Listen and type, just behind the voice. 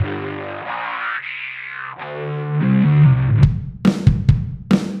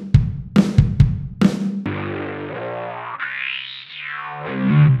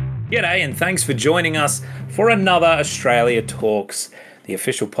G'day, and thanks for joining us for another Australia Talks, the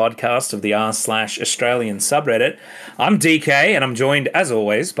official podcast of the r/Australian subreddit. I'm DK, and I'm joined, as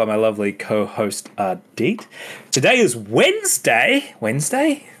always, by my lovely co-host, Ardeet. Today is Wednesday.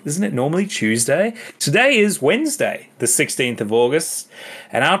 Wednesday? Isn't it normally Tuesday? Today is Wednesday, the 16th of August,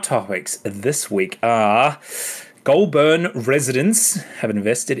 and our topics this week are... Goulburn residents have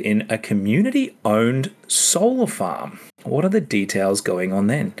invested in a community-owned solar farm. What are the details going on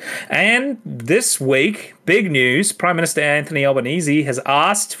then? And this week, big news, Prime Minister Anthony Albanese has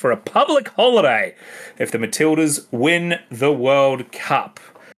asked for a public holiday if the Matildas win the World Cup.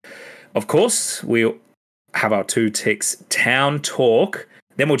 Of course, we'll have our two ticks town talk.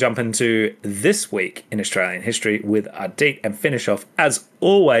 Then we'll jump into this week in Australian history with Ardeet and finish off, as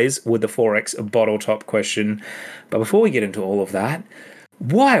always, with the Forex bottle top question. But before we get into all of that,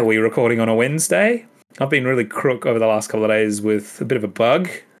 why are we recording on a Wednesday? I've been really crook over the last couple of days with a bit of a bug.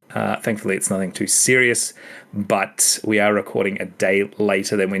 Thankfully, it's nothing too serious, but we are recording a day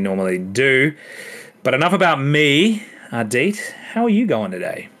later than we normally do. But enough about me. Ardeet, how are you going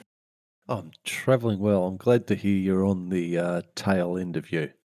today? I'm travelling well. I'm glad to hear you're on the tail end of your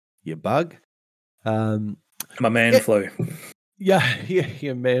bug. My man flu. Yeah,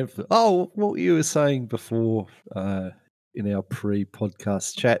 your man flu. Oh, what you were saying before in our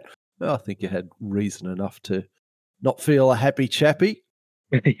pre-podcast chat, well, I think you had reason enough to not feel a happy chappy.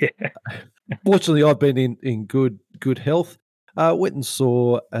 Yeah. Fortunately, I've been in good health. Went and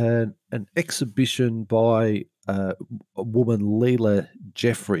saw an exhibition by a woman, Leela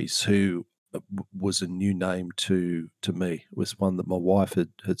Jeffries, who was a new name to me. It was one that my wife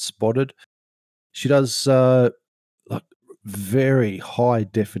had spotted. She does like very high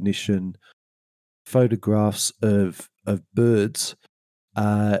definition photographs of birds.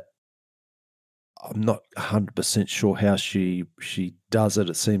 I'm not 100% sure how she does it.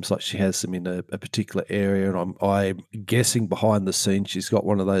 It seems like she has them in a particular area, and I'm guessing behind the scenes she's got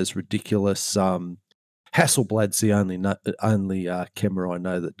one of those ridiculous Hasselblad's the only camera I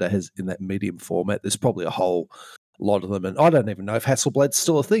know that has in that medium format. There's probably a whole lot of them, and I don't even know if Hasselblad's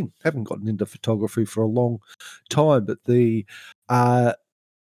still a thing. Haven't gotten into photography for a long time, but the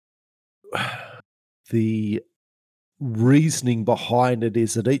reasoning behind it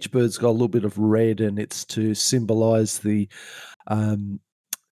is that each bird's got a little bit of red, and it's to symbolize the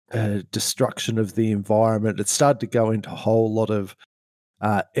destruction of the environment. It started to go into a whole lot of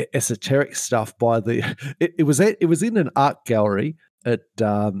esoteric stuff. It was in an art gallery at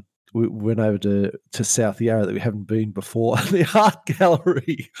we went over to South Yarra that we haven't been before. The art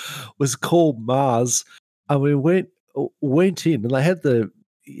gallery was called Mars, and we went in, and they had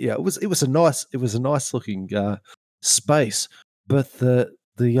it was a nice looking space, but the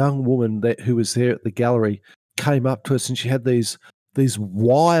young woman who was there at the gallery came up to us, and she had these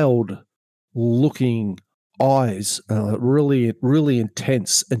wild looking eyes, really, really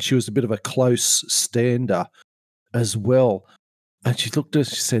intense, and she was a bit of a close stander as well. And she looked at us,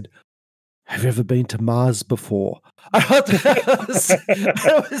 she said, "Have you ever been to Mars before?" And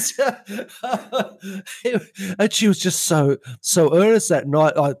she was just so earnest that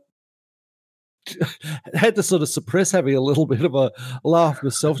night. I had to sort of suppress having a little bit of a laugh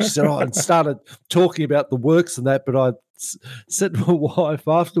myself. She said, and started talking about the works and that, but I said to my wife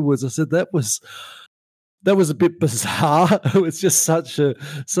afterwards, I said, that was a bit bizarre. It was just such a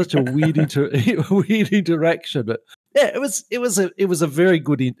weird weird interaction. But yeah, it was a very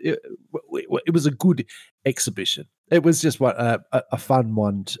good it was a good exhibition. It was just a fun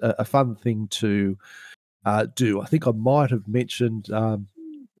one, a fun thing to do. I think I might have mentioned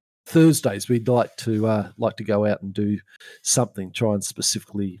Thursdays we'd like to go out and do something. Try and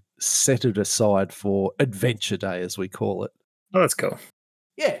specifically set it aside for Adventure Day, as we call it. Oh, that's cool.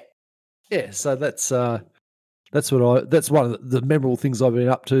 Yeah, so that's one of the memorable things I've been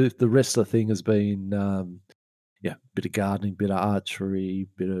up to. The rest of the thing has been bit of gardening, bit of archery,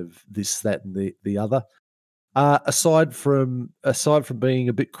 bit of this, that, and the other. Aside from being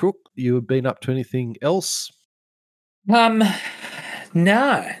a bit crook, you have been up to anything else?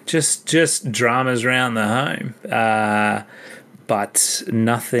 No, just dramas around the home. But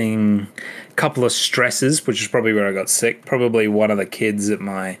nothing. A couple of stresses, which is probably where I got sick. Probably one of the kids at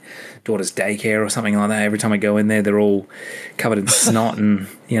my daughter's daycare or something like that. Every time I go in there, they're all covered in snot, and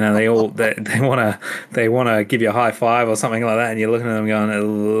they want to give you a high five or something like that. And you're looking at them going, I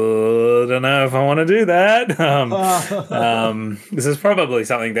don't know if I want to do that. This is probably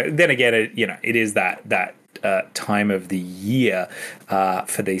something that. Then again, it is that time of the year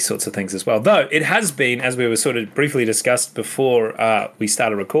for these sorts of things as well. Though it has been, as we were sort of briefly discussed before we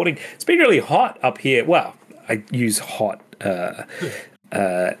started recording, it's been really hot up here. Well, I use hot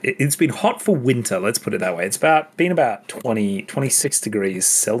it's been hot for winter, let's put it that way. It's been about 26 degrees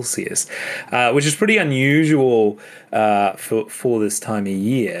Celsius, which is pretty unusual for this time of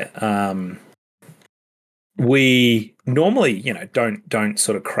year. We normally, don't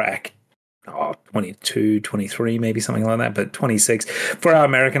sort of crack 22, 23, maybe something like that, but 26. For our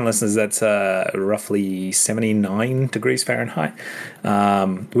American listeners, that's roughly 79 degrees Fahrenheit,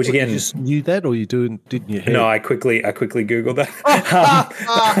 which again... You just knew that, or you didn't you hear? No, I quickly Googled that.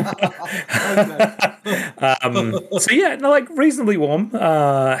 So yeah, no, like reasonably warm.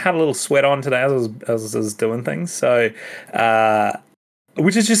 Had a little sweat on today as I was doing things. So,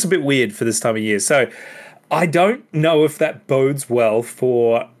 which is just a bit weird for this time of year. So I don't know if that bodes well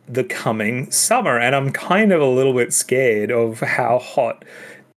for the coming summer, and I'm kind of a little bit scared of how hot,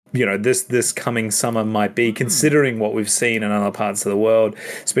 this coming summer might be, considering what we've seen in other parts of the world,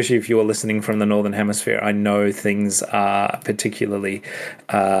 especially if you're listening from the Northern Hemisphere. I know things are particularly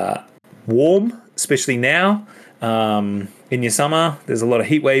warm, especially now. In your summer, there's a lot of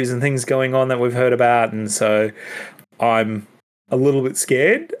heat waves and things going on that we've heard about, and so I'm a little bit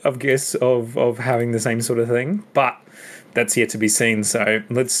scared, I guess, of having the same sort of thing, but that's yet to be seen. So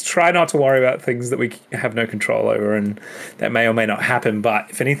let's try not to worry about things that we have no control over, and that may or may not happen. But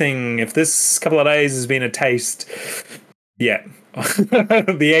if anything, if this couple of days has been a taste, yeah,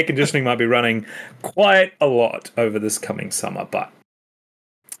 the air conditioning might be running quite a lot over this coming summer. But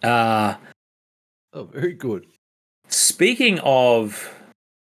very good. Speaking of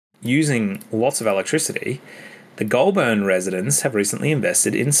using lots of electricity, the Goulburn residents have recently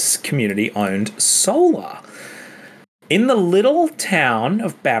invested in community-owned solar. In the little town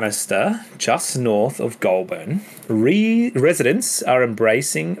of Bannister, just north of Goulburn, residents are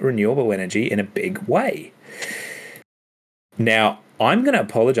embracing renewable energy in a big way. Now, I'm going to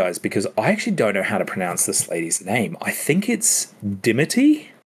apologise because I actually don't know how to pronounce this lady's name. I think it's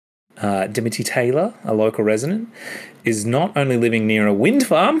Dimity. Dimity Taylor, a local resident, is not only living near a wind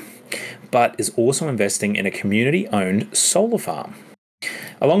farm, but is also investing in a community-owned solar farm.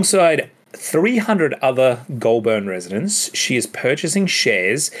 Alongside 300 other Goulburn residents, she is purchasing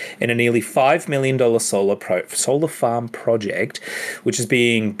shares in a nearly $5 million solar farm project, which is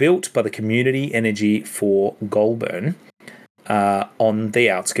being built by the Community Energy for Goulburn on the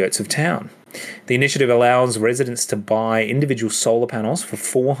outskirts of town. The initiative allows residents to buy individual solar panels for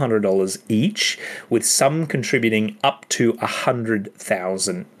 $400 each, with some contributing up to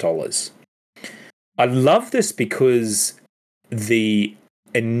 $100,000. I love this because the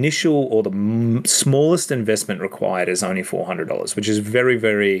initial or the smallest investment required is only $400, which is very,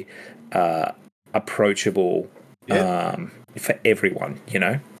 very approachable for everyone,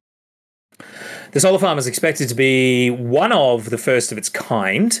 The solar farm is expected to be one of the first of its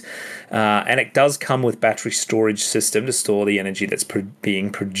kind, and it does come with battery storage system to store the energy that's being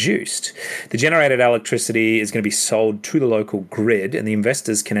produced. The generated electricity is going to be sold to the local grid, and the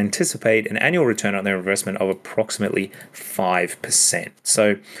investors can anticipate an annual return on their investment of approximately 5%.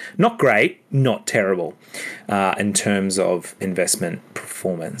 So not great, not terrible in terms of investment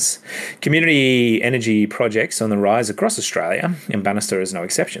performance. Community energy projects on the rise across Australia, and Bannister is no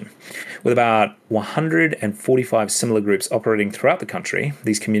exception. With about 145 similar groups operating throughout the country,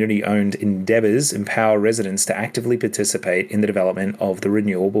 these community-owned endeavours empower residents to actively participate in the development of the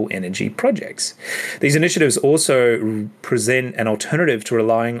renewable energy projects. These initiatives also present an alternative to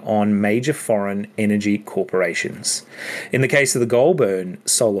relying on major foreign energy corporations. In the case of the Goulburn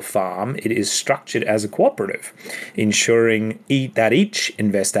solar farm, it is structured as a cooperative, ensuring that each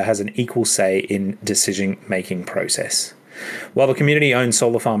investor has an equal say in decision-making process. While the community-owned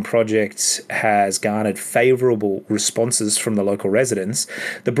solar farm project has garnered favourable responses from the local residents,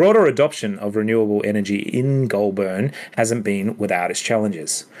 the broader adoption of renewable energy in Goulburn hasn't been without its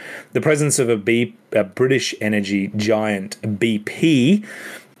challenges. The presence of a British energy giant, BP,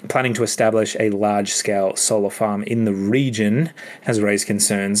 planning to establish a large-scale solar farm in the region has raised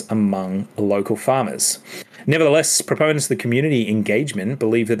concerns among local farmers. Nevertheless, proponents of the community engagement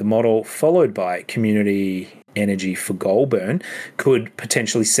believe that the model followed by Community Energy for Goulburn could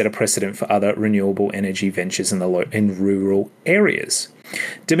potentially set a precedent for other renewable energy ventures in rural areas.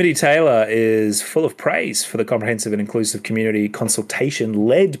 Dimity Taylor is full of praise for the comprehensive and inclusive community consultation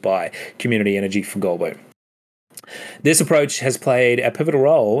led by Community Energy for Goulburn. This approach has played a pivotal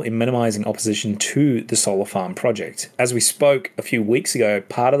role in minimising opposition to the solar farm project. As we spoke a few weeks ago,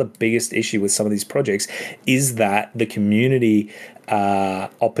 part of the biggest issue with some of these projects is that the community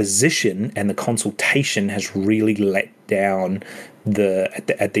opposition and the consultation has really let down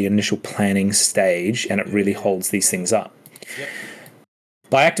at the initial planning stage, and it really holds these things up. Yep.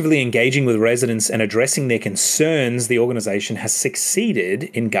 By actively engaging with residents and addressing their concerns, the organisation has succeeded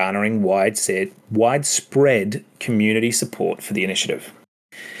in garnering widespread community support for the initiative.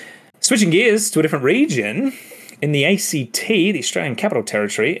 Switching gears to a different region, in the ACT, the Australian Capital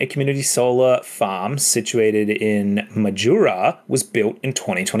Territory, a community solar farm situated in Majura was built in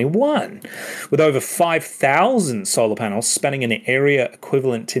 2021. With over 5,000 solar panels spanning an area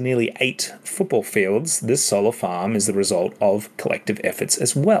equivalent to nearly 8 football fields, this solar farm is the result of collective efforts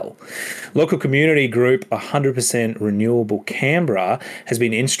as well. Local community group 100% Renewable Canberra has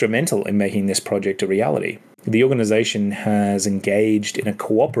been instrumental in making this project a reality. The organisation has engaged in a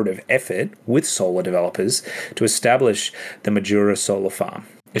cooperative effort with solar developers to establish the Majura Solar Farm,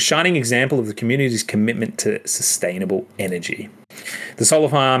 a shining example of the community's commitment to sustainable energy. The solar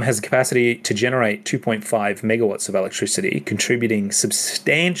farm has the capacity to generate 2.5 megawatts of electricity, contributing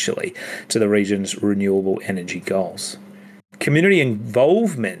substantially to the region's renewable energy goals. Community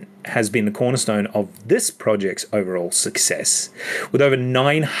involvement has been the cornerstone of this project's overall success. With over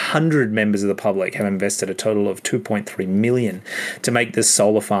 900 members of the public have invested a total of $2.3 million to make this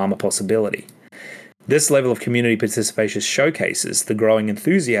solar farm a possibility. This level of community participation showcases the growing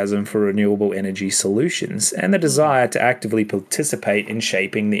enthusiasm for renewable energy solutions and the desire to actively participate in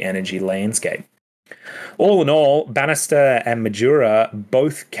shaping the energy landscape. All in all, Bannister and Majura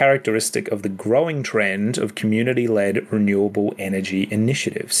both characteristic of the growing trend of community-led renewable energy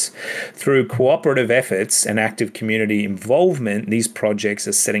initiatives. Through cooperative efforts and active community involvement, these projects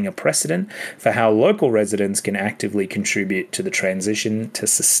are setting a precedent for how local residents can actively contribute to the transition to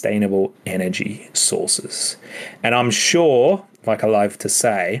sustainable energy sources. And I'm sure, like I love to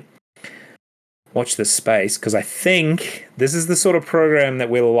say, watch this space, because I think this is the sort of program that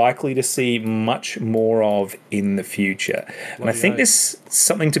we're likely to see much more of in the future. And I think there's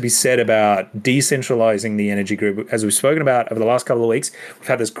something to be said about decentralizing the energy group. As we've spoken about over the last couple of weeks, we've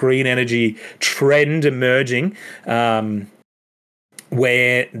had this green energy trend emerging,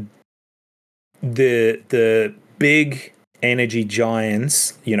 where the big energy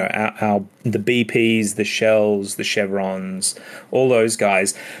giants, you know, the BPs, the Shells, the Chevrons, all those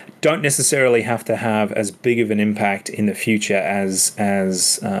guys don't necessarily have to have as big of an impact in the future as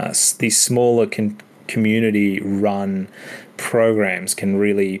these smaller community-run programs can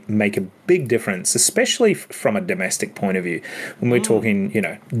really make a big difference, especially from a domestic point of view. When we're talking, you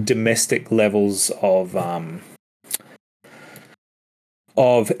know, domestic levels of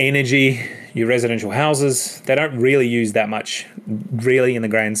energy, your residential houses, they don't really use that much, really, in the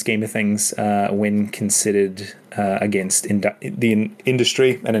grand scheme of things, when considered against the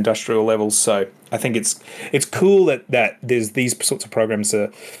industry and industrial levels. So I think it's cool that there's these sorts of programs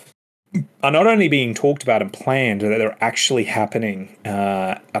are not only being talked about and planned, that they're actually happening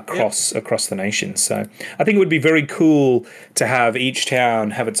across the nation. So I think it would be very cool to have each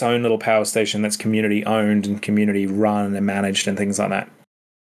town have its own little power station that's community owned and community run and managed and things like that.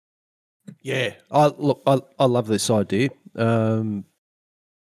 Yeah, I love this idea.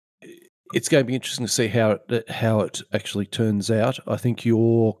 It's going to be interesting to see how it actually turns out. I think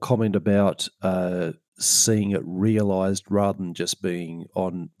your comment about seeing it realised rather than just being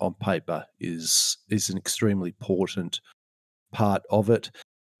on paper is an extremely important part of it.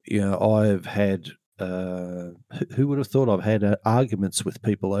 You know, I've had who would have thought I've had arguments with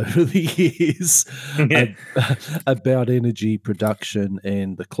people over the years about energy production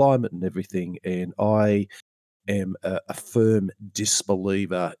and the climate and everything, and I am a firm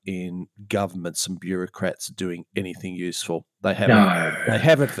disbeliever in governments and bureaucrats doing anything useful. They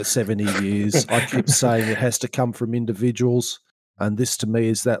haven't for 70 years. I keep saying it has to come from individuals, and this to me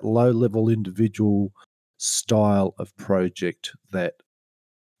is that low-level individual style of project that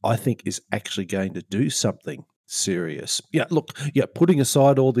I think is actually going to do something serious. Yeah, look, putting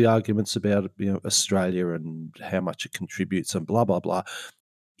aside all the arguments about, you know, Australia and how much it contributes and blah, blah, blah,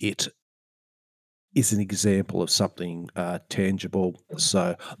 it is an example of something tangible.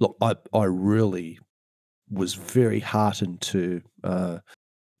 So, look, I really was very heartened to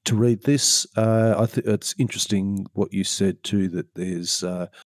read this. I think it's interesting what you said too, that there's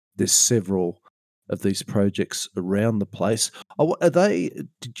several of these projects around the place.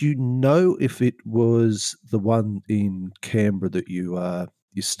 Did you know if it was the one in Canberra that you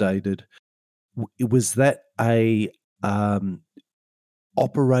stated? Was that a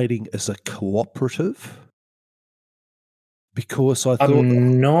operating as a cooperative? Because I thought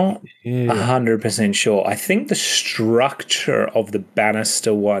I'm not 100% sure. I think the structure of the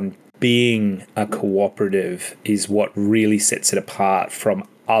Bannister one being a cooperative is what really sets it apart from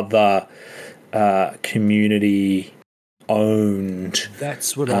other community owned.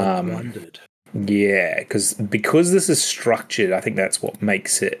 That's what I wondered. Yeah, because this is structured, I think that's what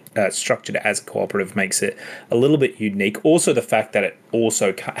makes it structured as a cooperative makes it a little bit unique. Also, the fact that it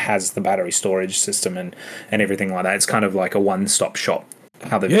also has the battery storage system and everything like that. It's kind of like a one-stop shop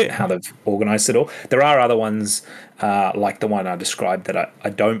how they've organized it all. There are other ones like the one I described that I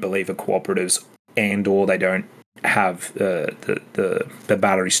don't believe are cooperatives and or they don't have the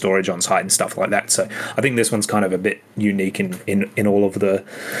battery storage on site and stuff like that. So I think this one's kind of a bit unique in all of the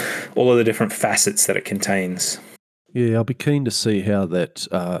different facets that it contains. Yeah, I'll be keen to see how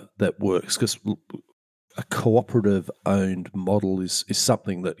that works, because a cooperative owned model is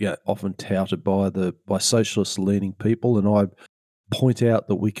something that often touted by socialist leaning people, and I point out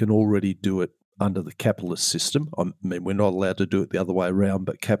that we can already do it under the capitalist system. I mean, we're not allowed to do it the other way around,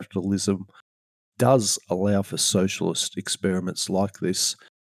 but capitalism does allow for socialist experiments like this,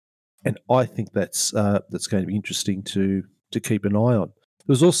 and I think that's going to be interesting to keep an eye on.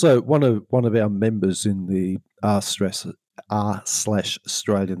 There was also one of our members in the r/Australian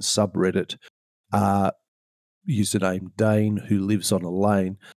subreddit, username Dane, who lives on a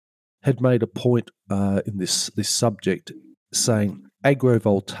lane, had made a point in this subject, saying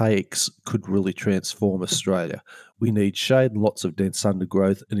agrovoltaics could really transform Australia. We need shade and lots of dense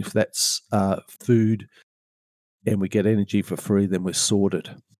undergrowth, and if that's food and we get energy for free, then we're sorted.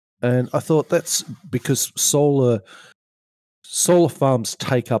 And I thought that's because solar farms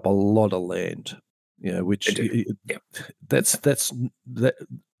take up a lot of land, which that's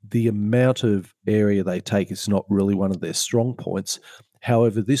the amount of area they take is not really one of their strong points.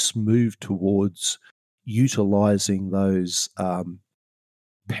 However, this move towards utilizing those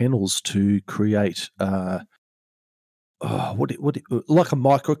panels to create like a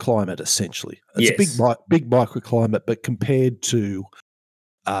microclimate, essentially. It's a big microclimate, but compared to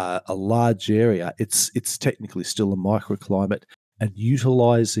a large area, it's technically still a microclimate, and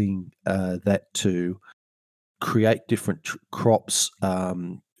utilizing that to create different crops,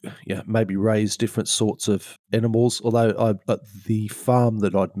 maybe raise different sorts of animals. Although the farm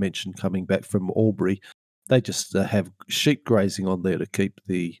that I'd mentioned coming back from Albury, they just have sheep grazing on there to keep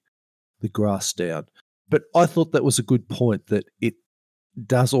the grass down. But I thought that was a good point, that it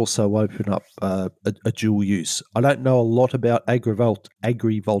does also open up a dual use. I don't know a lot about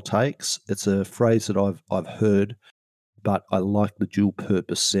agrivoltaics. It's a phrase that I've heard, but I like the dual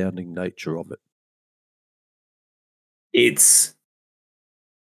purpose sounding nature of it. It's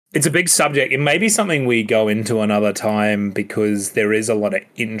a big subject. It may be something we go into another time because there is a lot of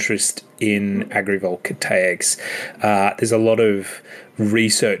interest in agrivoltaics. There's a lot of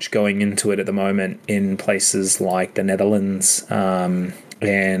research going into it at the moment in places like the Netherlands, and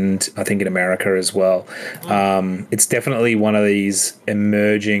I think in America as well. It's definitely one of these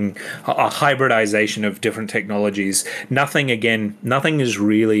emerging, a hybridization of different technologies. Nothing is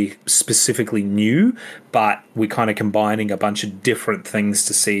really specifically new, but we're kind of combining a bunch of different things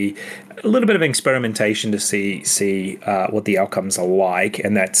to see a little bit of experimentation to see what the outcomes are like.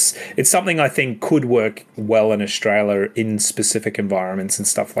 And it's something I think could work well in Australia in specific environments and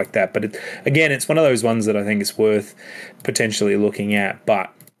stuff like that. But it's one of those ones that I think is worth potentially looking at.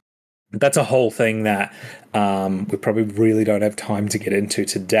 But that's a whole thing that we probably really don't have time to get into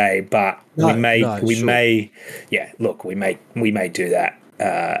today. But we may do that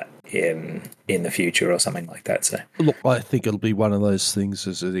in the future or something like that. So look, I think it'll be one of those things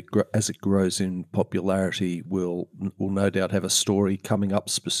as it grows in popularity. We'll no doubt have a story coming up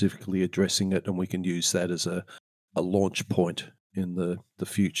specifically addressing it, and we can use that as a launch point in the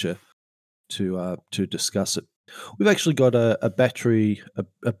future to discuss it. We've actually got a battery,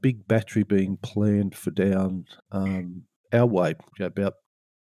 a big battery being planned for down our way.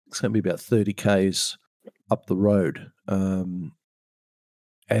 It's going to be about 30 k's up the road.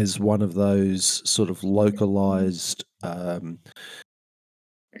 As one of those sort of localized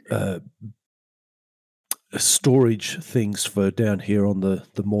storage things for down here on the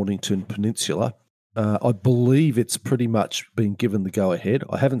Mornington Peninsula. I believe it's pretty much been given the go-ahead.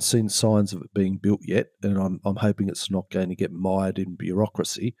 I haven't seen signs of it being built yet, and I'm hoping it's not going to get mired in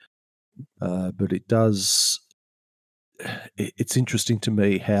bureaucracy. But it does. It's interesting to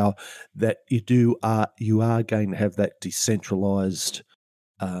me how that you are going to have that decentralized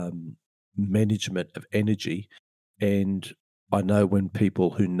management of energy. And I know when people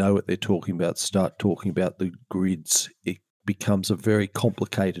who know what they're talking about start talking about the grids, it becomes a very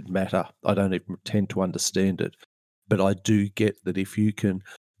complicated matter. I don't even pretend to understand it, but I do get that if you can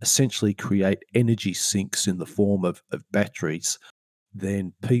essentially create energy sinks in the form of batteries,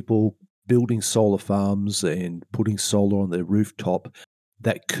 then people building solar farms and putting solar on their rooftop,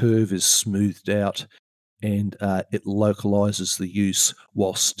 that curve is smoothed out, and it localizes the use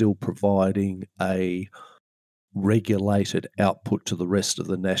while still providing a regulated output to the rest of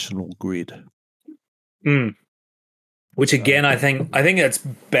the national grid. Which again, I think it's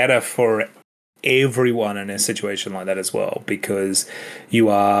better for everyone in a situation like that as well, because you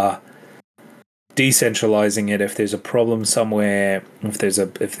are decentralizing it. If there's a problem somewhere, if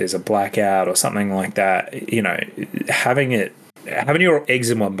there's a blackout or something like that, you know, having your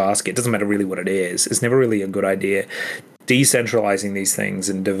eggs in one basket, doesn't matter really what it is, it's never really a good idea. Decentralizing these things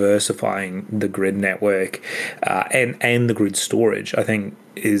and diversifying the grid network and the grid storage, I think,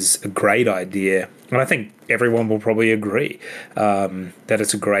 is a great idea. And I think everyone will probably agree that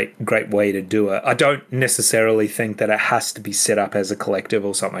it's a great way to do it. I don't necessarily think that it has to be set up as a collective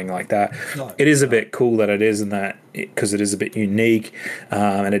or something like that. No, it is a bit cool that it is in that, because it is a bit unique,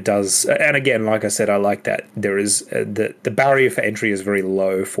 and it does. And again, like I said, I like that there is the barrier for entry is very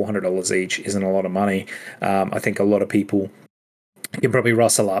low. $400 each isn't a lot of money. I think a lot of people can probably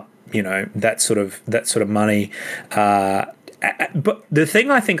rustle up, you know, that sort of money. But the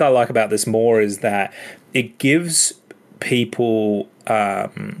thing I think I like about this more is that it gives people,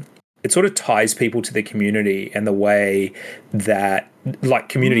 it sort of ties people to the community and the way that, like,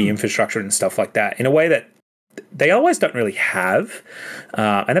 community infrastructure and stuff like that, in a way that they always don't really have,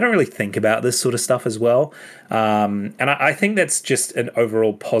 and they don't really think about this sort of stuff as well. And I think that's just an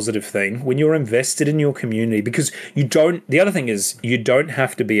overall positive thing when you're invested in your community, because the other thing is, you don't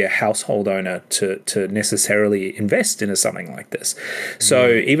have to be a household owner to necessarily invest into something like this. So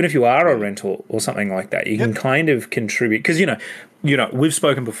even if you are a rental or something like that, you can kind of contribute, because, you know, we've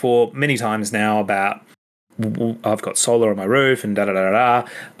spoken before many times now about, I've got solar on my roof and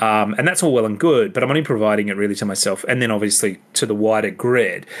and that's all well and good, but I'm only providing it really to myself and then obviously to the wider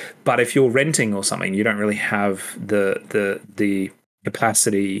grid. But if you're renting or something, you don't really have the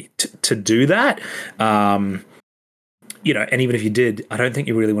capacity to do that. You know, and even if you did, I don't think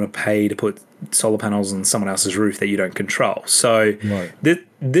you really want to pay to put solar panels on someone else's roof that you don't control. So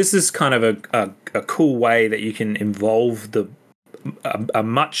this is kind of a cool way that you can involve a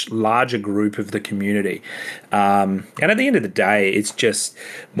much larger group of the community. And at the end of the day, it's just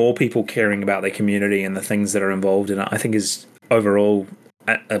more people caring about their community and the things that are involved in it, I think, is overall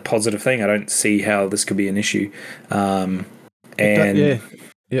a positive thing. I don't see how this could be an issue. It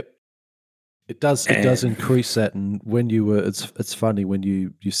does increase that. And when you were, it's funny when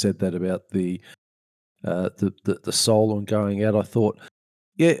you said that about the solar and going out, I thought,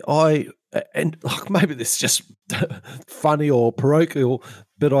 and maybe this is just funny or parochial,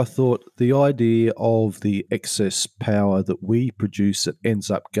 but I thought the idea of the excess power that we produce that ends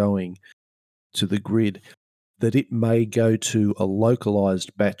up going to the grid, that it may go to a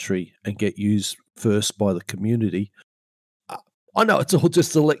localized battery and get used first by the community. I know it's all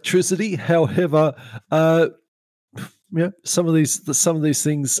just electricity. However, some of these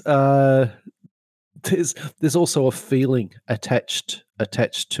things, there's also a feeling attached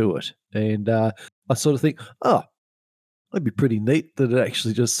to it, and I sort of think, that'd be pretty neat that it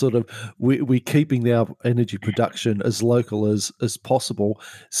actually just sort of we're keeping our energy production as local as possible,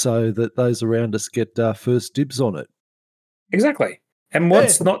 so that those around us get first dibs on it. Exactly. And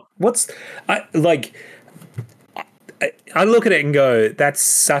I look at it and go, that's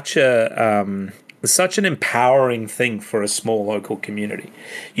such an empowering thing for a small local community.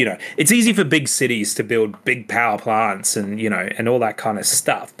 You know, it's easy for big cities to build big power plants and, you know, and all that kind of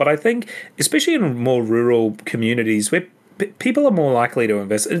stuff. But I think, especially in more rural communities where people are more likely to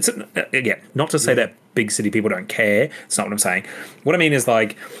invest, it's, again, not to say that big city people don't care. It's not what I'm saying. What I mean is,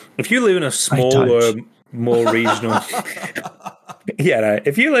 like, if you live in a smaller, more regional...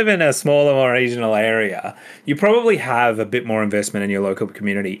 if you live in a smaller, more regional area, you probably have a bit more investment in your local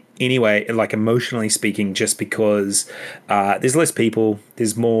community anyway, like emotionally speaking, just because there's less people,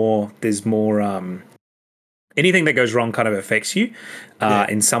 there's more anything that goes wrong kind of affects you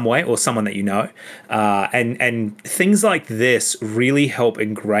in some way, or someone that you know. And things like this really help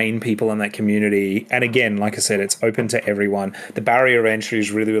ingrain people in that community. And again, like I said, it's open to everyone. The barrier of entry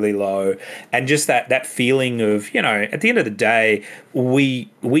is really, really low. And just that feeling of, you know, at the end of the day, we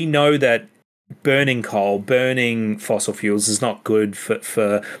know that burning coal, burning fossil fuels is not good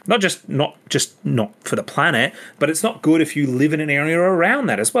for not just for the planet, but it's not good if you live in an area around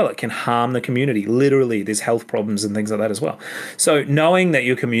that as well. It can harm the community. Literally, there's health problems and things like that as well. So knowing that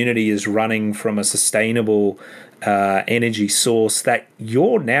your community is running from a sustainable energy source that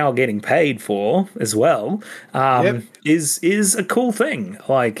you're now getting paid for as well is a cool thing.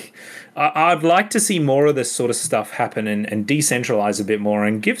 Like, I'd like to see more of this sort of stuff happen and decentralize a bit more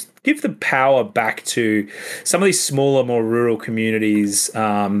and give the power back to some of these smaller, more rural communities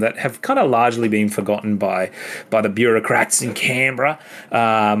that have kind of largely been forgotten by the bureaucrats in Canberra,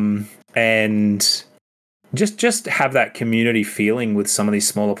 and just have that community feeling with some of these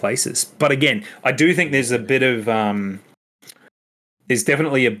smaller places. But again, I do think there's definitely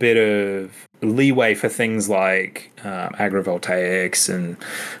a bit of leeway for things like agrivoltaics and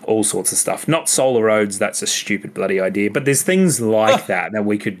all sorts of stuff. Not solar roads, that's a stupid bloody idea, but there's things like that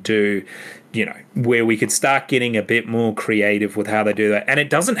we could do, where we could start getting a bit more creative with how they do that. And it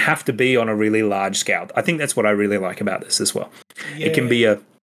doesn't have to be on a really large scale. I think that's what I really like about this as well. Yeah.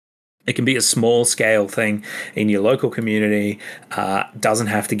 It can be a small scale thing in your local community. Doesn't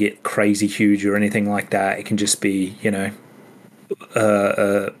have to get crazy huge or anything like that. It can just be,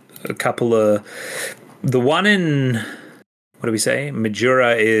 a couple of, the one in, what do we say?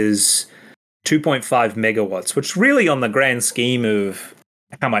 Majura is 2.5 megawatts, which really on the grand scheme of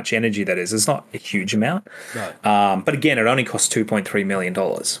how much energy that is not a huge amount. No. But again, it only costs $2.3 million,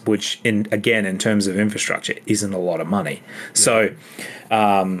 which in terms of infrastructure isn't a lot of money. Yeah. So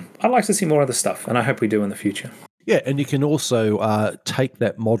I'd like to see more of this stuff, and I hope we do in the future. Yeah, and you can also take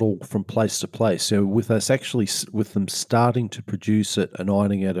that model from place to place. So with them starting to produce it and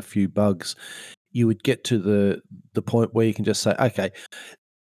ironing out a few bugs, you would get to the point where you can just say, okay,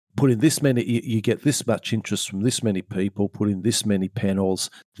 put in this many, you get this much interest from this many people, put in this many panels,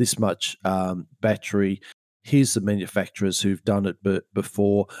 this much battery. Here's the manufacturers who've done it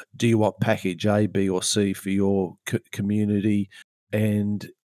before. Do you want package A, B, or C for your community? And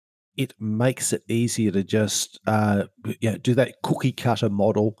it makes it easier to just do that cookie cutter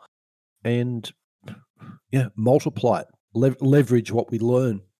model and multiply it, leverage what we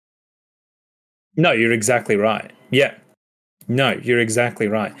learn. No, you're exactly right. Yeah. No, you're exactly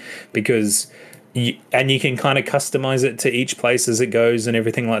right, because you can kind of customize it to each place as it goes and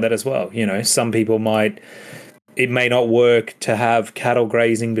everything like that as well. Some people it may not work to have cattle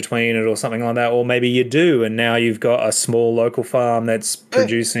grazing between it or something like that, or maybe you do, and now you've got a small local farm that's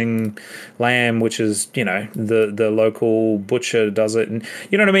producing lamb, which is, the local butcher does it, and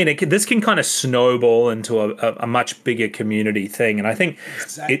you know what I mean? This can kind of snowball into a much bigger community thing, and I think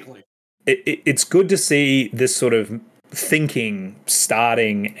exactly it's good to see this sort of thinking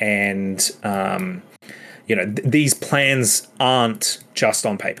starting, and these plans aren't just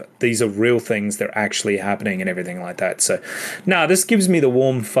on paper. These are real things. They're actually happening and everything like that. So, this gives me the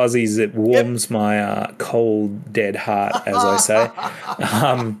warm fuzzies. It warms my cold, dead heart, as I say.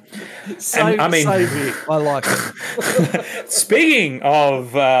 Same here. I like it. Speaking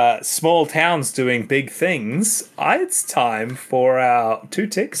of small towns doing big things, it's time for our Two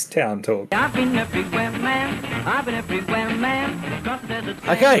Ticks Town Talk. I've been everywhere, man. I've been everywhere, man.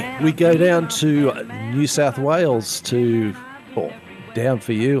 Okay, we go down to New South Wales down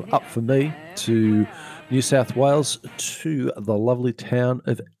for you, up for me, to New South Wales, to the lovely town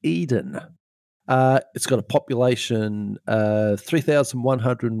of Eden. It's got a population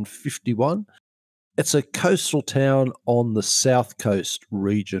 3,151. It's a coastal town on the south coast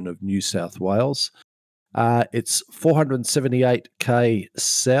region of New South Wales. It's 478k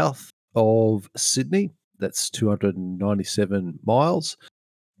south of Sydney. That's 297 miles.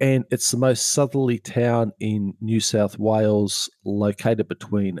 And it's the most southerly town in New South Wales, located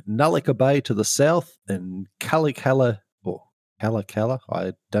between Nullika Bay to the south and Kalakala.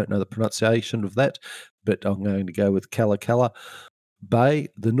 I don't know the pronunciation of that, but I'm going to go with Kalakala Bay,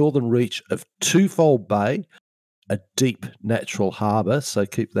 the northern reach of Twofold Bay, a deep natural harbour, so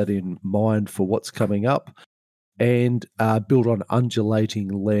keep that in mind for what's coming up, and built on undulating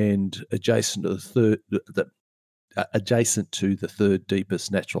land adjacent to the third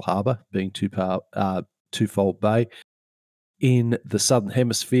deepest natural harbour, being Twofold Bay, in the southern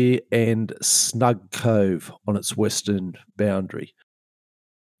hemisphere, and Snug Cove on its western boundary.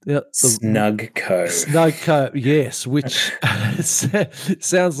 Snug Cove, yes, which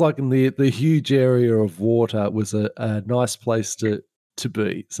sounds like in the huge area of water was a nice place to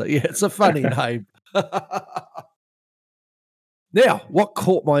be. So yeah, it's a funny name. Now, what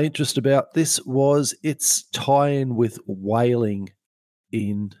caught my interest about this was its tie-in with whaling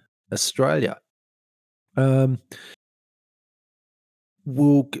in Australia.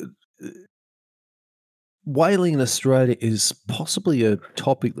 Whaling in Australia is possibly a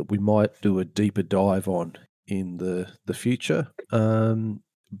topic that we might do a deeper dive on in the future,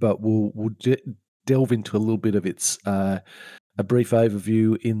 but we'll delve into a little bit of its a brief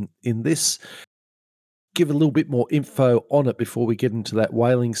overview in this. give a little bit more info on it before we get into that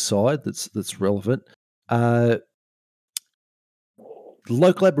whaling side that's relevant.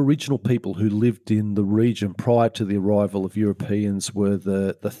 Local Aboriginal people who lived in the region prior to the arrival of Europeans were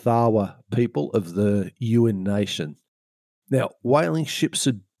the Thawa people of the Yuin Nation. Now, whaling ships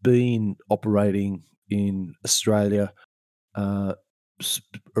had been operating in Australia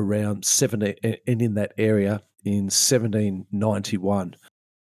around 17 and in that area in 1791.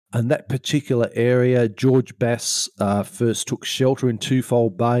 And that particular area, George Bass first took shelter in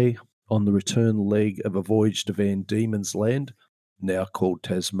Twofold Bay on the return leg of a voyage to Van Diemen's Land, now called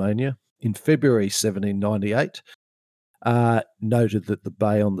Tasmania, in February 1798, noting the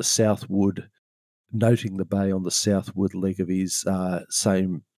bay on the southward leg of his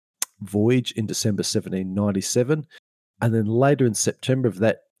same voyage in December 1797. And then later in September of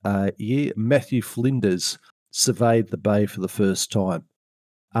that year, Matthew Flinders surveyed the bay for the first time.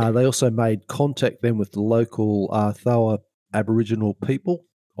 They also made contact then with the local Thawa Aboriginal people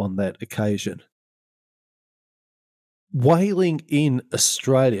on that occasion. Whaling in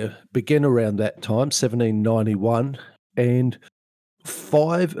Australia began around that time, 1791, and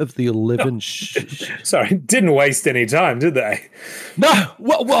 5 of the 11... Sorry, didn't waste any time, did they? No!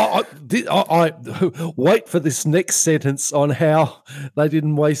 Well, I wait for this next sentence on how they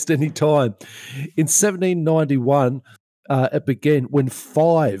didn't waste any time. In 1791, it began when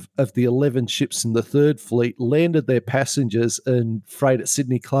 5 of the 11 ships in the Third Fleet landed their passengers and freight at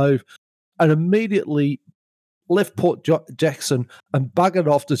Sydney Cove and immediately left Port Jackson and buggered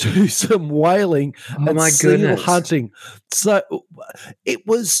off to do some whaling and seal hunting. So it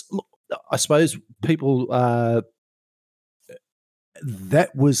was, I suppose, people,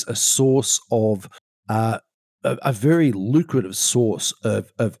 that was a source of, a very lucrative source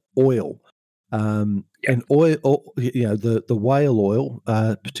of oil. And oil, the whale oil,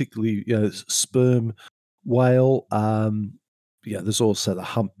 particularly, sperm whale, there's also the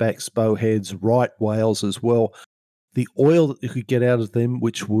humpbacks, bowheads, right whales as well. The oil that you could get out of them,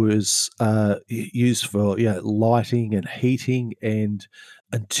 which was used for lighting and heating, and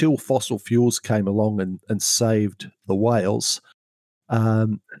until fossil fuels came along and saved the whales.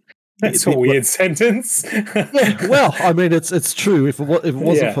 That's a weird sentence. Yeah, well, I mean, it's true. If it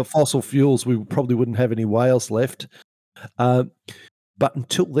wasn't for fossil fuels, we probably wouldn't have any whales left. But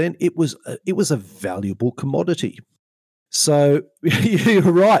until then, it was a valuable commodity. So you're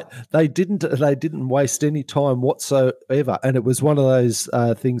right. They didn't waste any time whatsoever, and it was one of those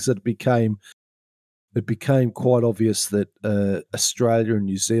things that became quite obvious that Australia and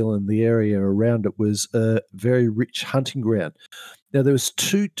New Zealand, the area around it, was a very rich hunting ground. Now, there was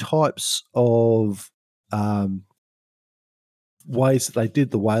 2 types of ways that they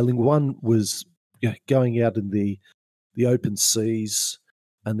did the whaling. One was going out in the open seas,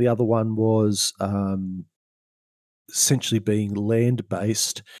 and the other one was essentially being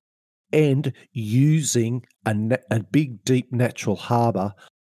land-based and using a big, deep natural harbour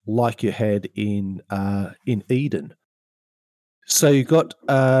like you had in Eden. So you got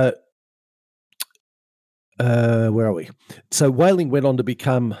where are we? So whaling went on to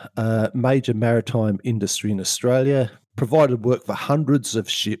become a major maritime industry in Australia, provided work for hundreds of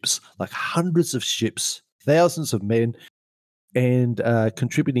ships, thousands of men, and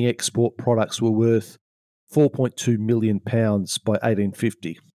contributing export products were worth £4.2 million by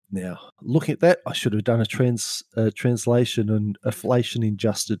 1850. Now, looking at that, I should have done a translation and inflation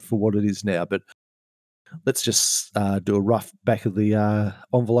adjusted for what it is now, but let's just do a rough back of the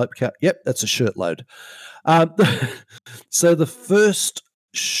envelope count. Yep, that's a shirtload. So the first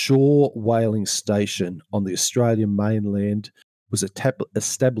shore whaling station on the Australian mainland was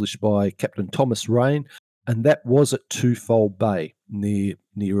established by Captain Thomas Raine, and that was at Twofold Bay near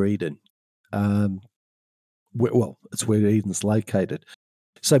Eden. It's where Eden's located.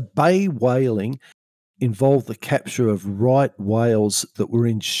 So bay whaling involved the capture of right whales that were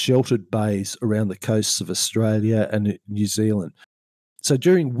in sheltered bays around the coasts of Australia and New Zealand. So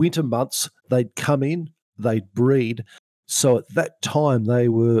during winter months, they'd come in, they'd breed. So at that time, they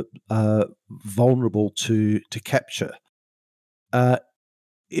were vulnerable to capture.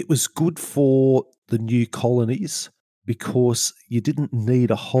 It was good for the new colonies because you didn't need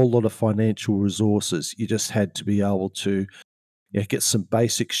a whole lot of financial resources. You just had to be able to get some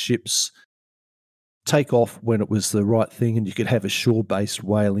basic ships, take off when it was the right thing, and you could have a shore-based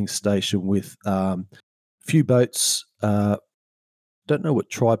whaling station with a few boats, don't know what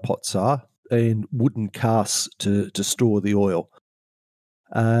tripods are, and wooden casks to store the oil.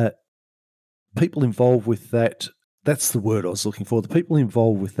 People involved with that That's the word I was looking for. The people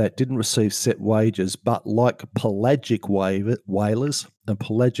involved with that didn't receive set wages, but like pelagic whalers, and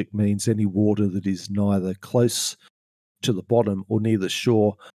pelagic means any water that is neither close to the bottom or near the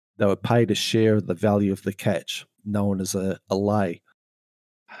shore, they were paid a share of the value of the catch, known as a lay.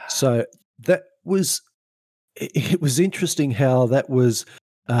 So that was, it was interesting how that was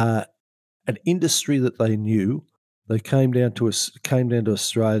an industry that they knew. They came down to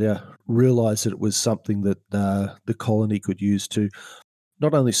Australia, realised that it was something that the colony could use to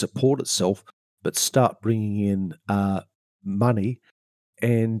not only support itself, but start bringing in money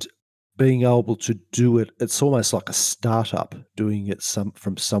and being able to do it. It's almost like a startup doing it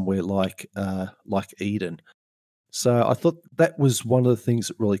from somewhere like Eden. So I thought that was one of the things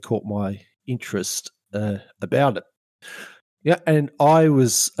that really caught my interest about it. Yeah, and I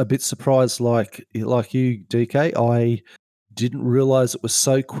was a bit surprised, like you, DK. I didn't realize it was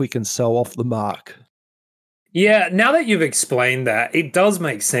so quick and so off the mark. Yeah, now that you've explained that, it does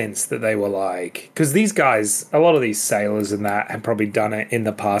make sense that they were like, because these guys, a lot of these sailors and that have probably done it in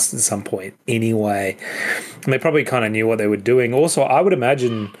the past at some point anyway. And they probably kind of knew what they were doing. Also, I would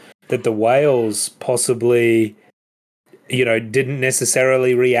imagine that the whales possibly, didn't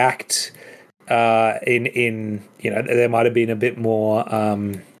necessarily react there might have been a bit more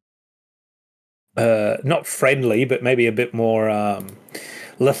not friendly, but maybe a bit more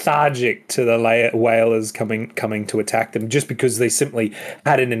lethargic to the whalers coming to attack them, just because they simply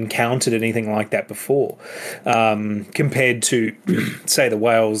hadn't encountered anything like that before, compared to say the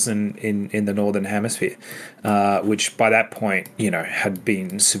whales in the northern hemisphere, which by that point had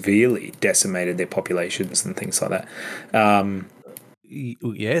been severely decimated, their populations and things like that.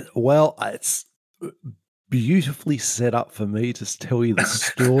 Yeah, well, it's beautifully set up for me to tell you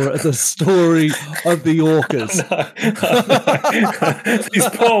the story of the orcas. No. These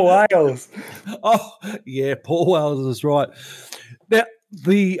poor whales. Oh, yeah, poor whales is right. Now,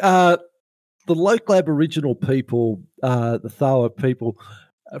 the local Aboriginal people, the Thawa people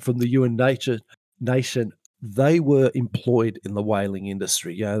from the Yuin Nation, they were employed in the whaling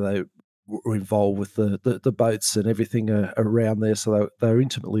industry. They were involved with the boats and everything around there, so they were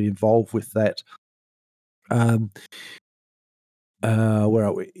intimately involved with that. Where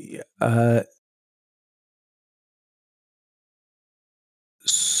are we?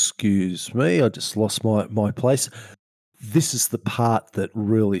 Excuse me, I just lost my place. This is the part that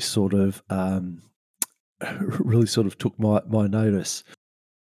really sort of took my notice.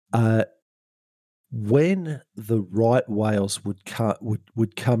 When the right whales would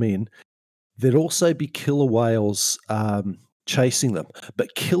come in, there'd also be killer whales chasing them.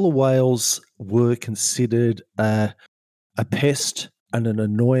 But killer whales were considered a pest and an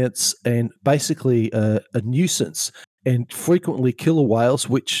annoyance and basically a nuisance. And frequently killer whales,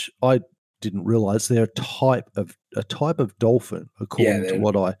 which I didn't realize, they're a type of dolphin, according to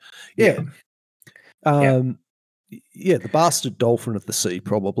what I the bastard dolphin of the sea,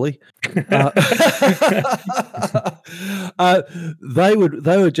 probably. They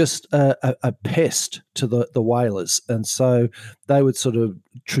were just a pest to the whalers, and so they would sort of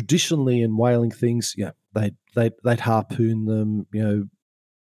traditionally in whaling things, they'd harpoon them,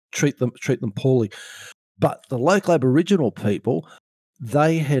 treat them poorly. But the local Aboriginal people,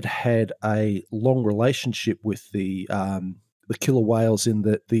 they had a long relationship with the killer whales in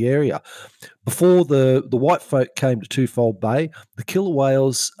the area. Before the white folk came to Twofold Bay, the killer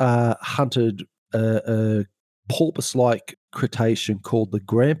whales hunted a porpoise-like cetacean called the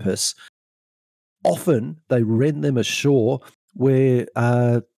grampus. Often they ran them ashore where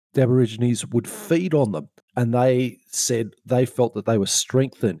the Aborigines would feed on them, and they said they felt that they were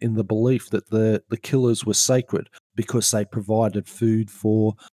strengthened in the belief that the killers were sacred because they provided food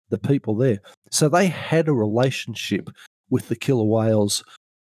for the people there. So they had a relationship with the killer whales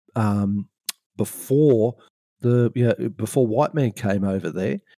before white man came over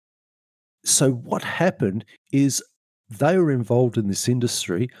there. So what happened is they were involved in this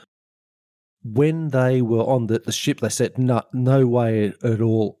industry. When they were on the ship, they said, no way at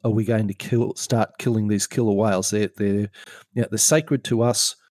all are we going to start killing these killer whales. They're sacred to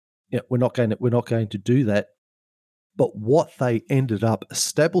us. We're not going to do that. But what they ended up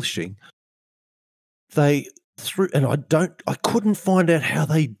establishing, I couldn't find out how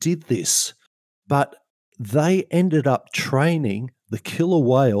they did this, but they ended up training the killer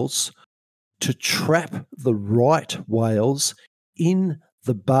whales to trap the right whales in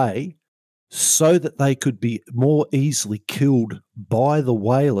the bay so that they could be more easily killed by the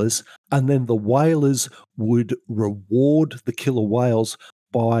whalers, and then the whalers would reward the killer whales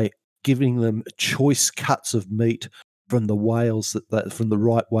by giving them choice cuts of meat from the whales from the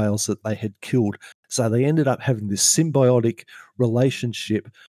right whales that they had killed. So they ended up having this symbiotic relationship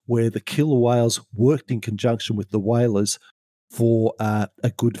where the killer whales worked in conjunction with the whalers for a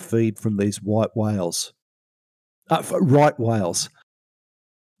good feed from these white whales. Right whales.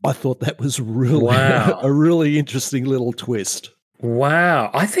 I thought that was really a really interesting little twist. Wow.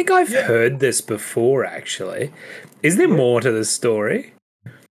 I think I've heard this before, actually. Is there more to this story?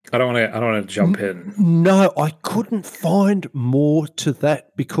 I don't want to jump in. No, I couldn't find more to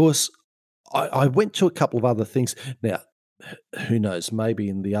that because I went to a couple of other things. Now, who knows, maybe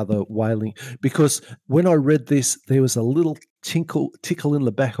in the other whaling, because when I read this, there was a little tickle in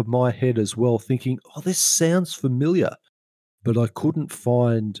the back of my head as well, thinking, oh, this sounds familiar. But I couldn't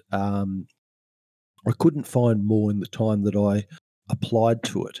find more in the time that I applied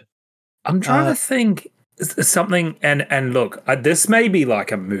to it. I'm trying to think something, and look, this may be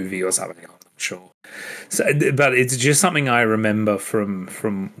like a movie or something. I'm not sure. So, but it's just something I remember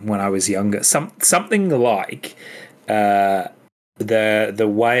from when I was younger. Something like the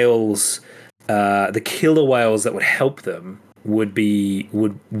whales, the killer whales that would help them would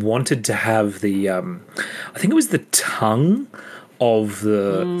wanted to have the I think it was the tongue of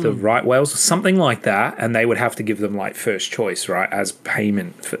the right whales or something like that, and they would have to give them like first choice, right, as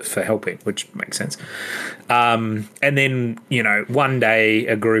payment for helping, which makes sense. And then, one day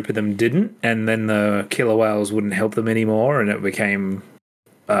a group of them didn't, and then the killer whales wouldn't help them anymore, and it became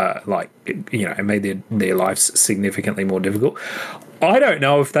it made their lives significantly more difficult. I don't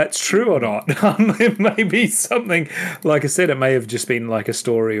know if that's true or not. It may be something, like I said, it may have just been like a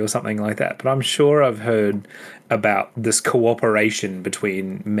story or something like that. But I'm sure I've heard about this cooperation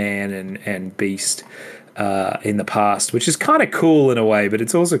between man and beast in the past, which is kind of cool in a way, but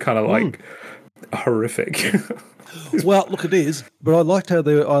it's also kind of like horrific. Well, look, it is. But I liked how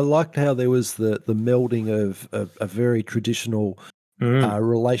there was the melding of a very traditional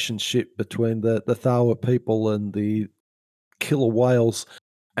relationship between the Thawa people and the killer whales,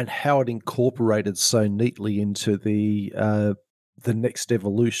 and how it incorporated so neatly into the next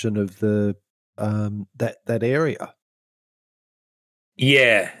evolution of the that area.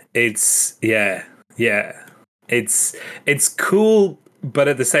 Yeah, it's cool, but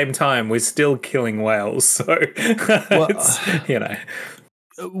at the same time, we're still killing whales. So,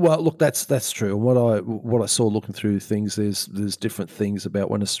 Well, look, that's true. And what I saw looking through things, there's different things about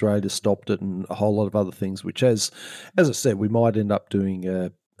when Australia stopped it, and a whole lot of other things. Which, as I said, we might end up doing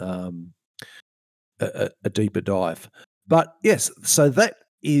a deeper dive. But yes, so that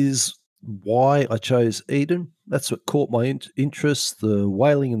is why I chose Eden. That's what caught my interest: the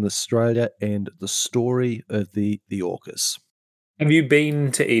whaling in Australia and the story of the orcas. Have you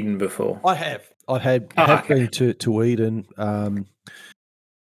been to Eden before? I have. I have been to Eden.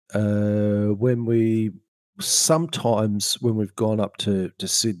 Sometimes when we've gone up to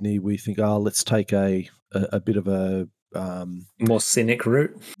Sydney, we think, let's take a bit of a more scenic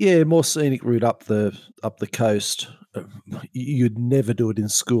route. Yeah, more scenic route up the coast. You'd never do it in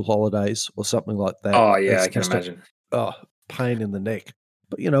school holidays or something like that. Oh yeah, I can imagine. Pain in the neck.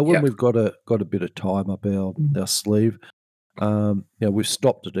 But when we've got a bit of time up our sleeve, we've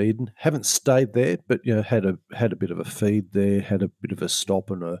stopped at Eden. Haven't stayed there, but had a bit of a feed there. Had a bit of a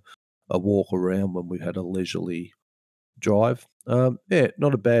stop and a walk around when we had a leisurely drive. Not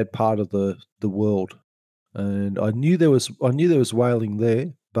a bad part of the world. And I knew there was whaling there,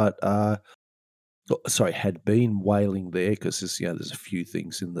 but had been whaling there, because there's a few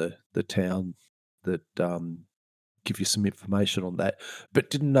things in the town that give you some information on that,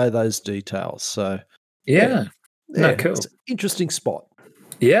 but didn't know those details. So cool. It's an interesting spot.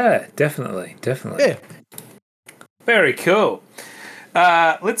 Yeah, definitely. Yeah, very cool.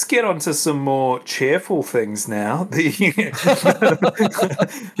 Let's get on to some more cheerful things now. The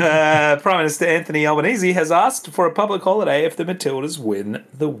Prime Minister Anthony Albanese has asked for a public holiday if the Matildas win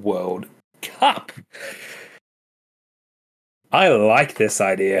the World Cup. I like this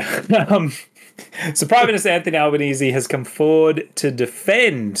idea. So Prime Minister Anthony Albanese has come forward to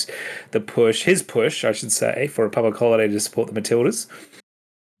defend his push, I should say, for a public holiday to support the Matildas.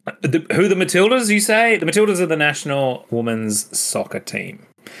 Who the Matildas, you say? The Matildas are the national women's soccer team.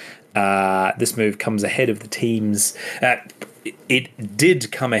 This move comes ahead of the team's... it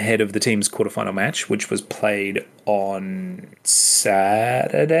did come ahead of the team's quarterfinal match, which was played on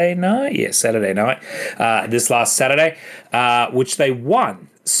Saturday night. Yeah, Saturday night. This last Saturday, which they won.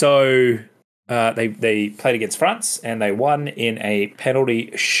 So... They played against France and they won in a penalty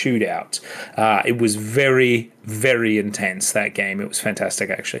shootout. It was very, very intense, that game. It was fantastic,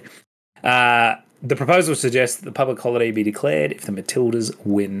 actually. The proposal suggests that the public holiday be declared if the Matildas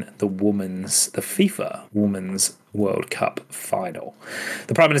win the FIFA Women's World Cup final.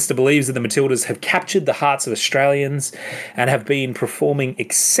 The Prime Minister believes that the Matildas have captured the hearts of Australians and have been performing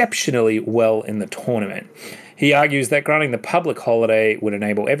exceptionally well in the tournament. He argues that granting the public holiday would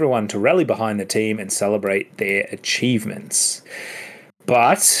enable everyone to rally behind the team and celebrate their achievements.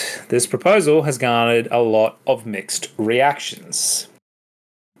 But this proposal has garnered a lot of mixed reactions.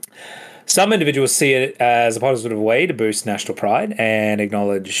 Some individuals see it as a positive way to boost national pride and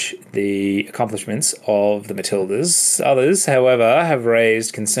acknowledge the accomplishments of the Matildas. Others, however, have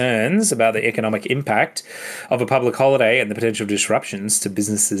raised concerns about the economic impact of a public holiday and the potential disruptions to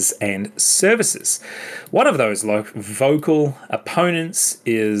businesses and services. One of those vocal opponents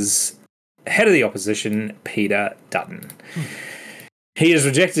is head of the opposition, Peter Dutton. He has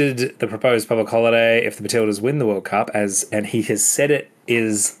rejected the proposed public holiday if the Matildas win the World Cup, and he has said it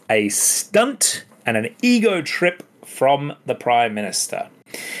is a stunt and an ego trip from the Prime Minister.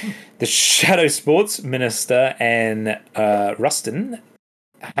 The Shadow Sports Minister, Anne Ruston,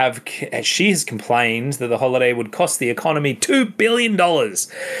 she has complained that the holiday would cost the economy $2 billion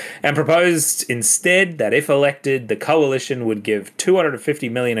and proposed instead that if elected, the coalition would give $250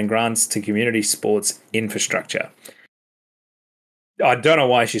 million in grants to community sports infrastructure. I don't know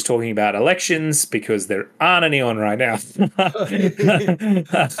why she's talking about elections, because there aren't any on right now.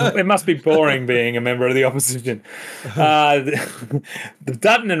 It must be boring being a member of the opposition. The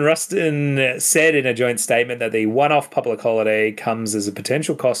Dutton and Ruston said in a joint statement that the one-off public holiday comes as a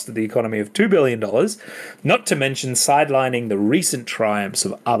potential cost to the economy of $2 billion, not to mention sidelining the recent triumphs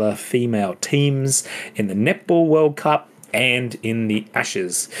of other female teams in the Netball World Cup and in the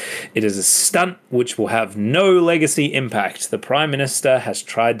Ashes. It is a stunt which will have no legacy impact. The Prime Minister has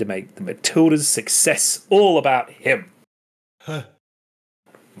tried to make the Matildas' success all about him.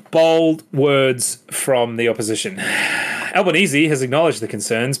 Bold words from the opposition. Albanese has acknowledged the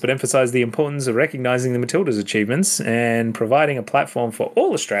concerns, but emphasised the importance of recognising the Matildas' achievements and providing a platform for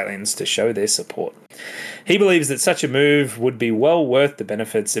all Australians to show their support. He believes that such a move would be well worth the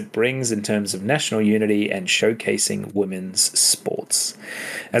benefits it brings in terms of national unity and showcasing women's sports.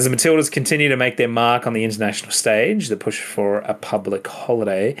 As the Matildas continue to make their mark on the international stage, the push for a public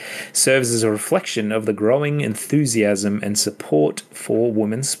holiday serves as a reflection of the growing enthusiasm and support for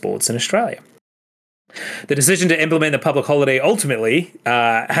women's sports in Australia. The decision to implement the public holiday ultimately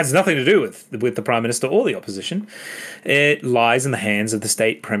has nothing to do with the Prime Minister or the opposition. It lies in the hands of the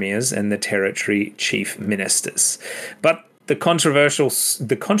state premiers and the territory chief ministers. But the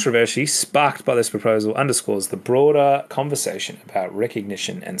controversy sparked by this proposal underscores the broader conversation about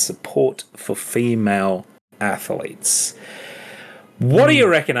recognition and support for female athletes. What do you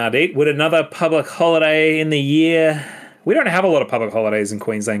reckon, Ardeet? Would another public holiday in the year... We don't have a lot of public holidays in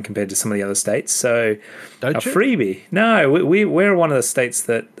Queensland compared to some of the other states, so don't you? Freebie. No, we're one of the states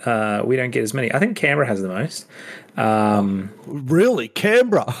that we don't get as many. I think Canberra has the most. Really?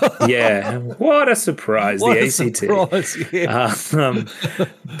 Canberra? Yeah. What a surprise, what the a ACT. Surprise, yeah.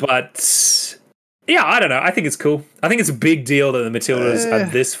 But, yeah, I don't know. I think it's cool. I think it's a big deal that the Matildas are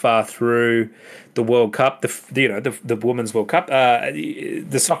this far through the World Cup, the Women's World Cup. The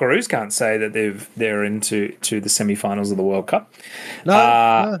Socceroos can't say that they're into the semi-finals of the World Cup.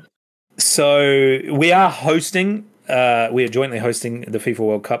 No. So we are hosting. We are jointly hosting the FIFA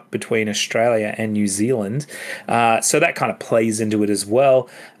World Cup between Australia and New Zealand. So that kind of plays into it as well.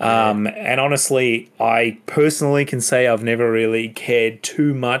 And honestly, I personally can say I've never really cared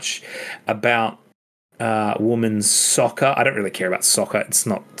too much about women's soccer. I don't really care about soccer. It's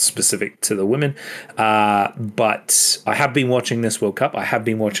not specific to the women. But I have been watching this World Cup. I have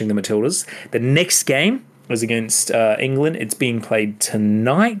been watching the Matildas. The next game was against England. It's being played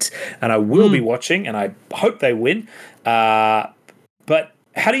tonight, and I will be watching, and I hope they win. But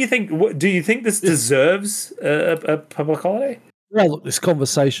how do you think? Do you think this deserves a public holiday? Well, look, this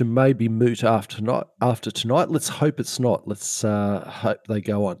conversation may be moot after tonight. Let's hope it's not. Let's hope they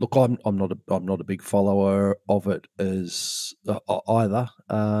go on. Look, I'm not a big follower of it as either.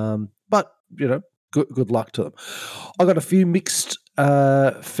 But good luck to them. I got a few mixed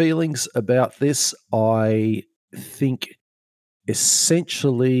feelings about this. I think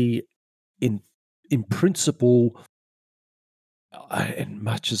essentially, in principle, and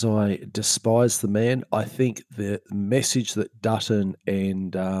much as I despise the man, I think the message that Dutton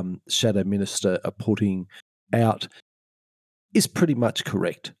and Shadow Minister are putting out is pretty much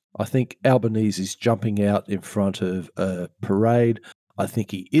correct. I think Albanese is jumping out in front of a parade. I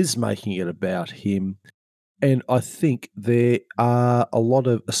think he is making it about him. And I think there are a lot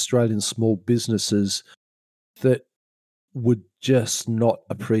of Australian small businesses that would just not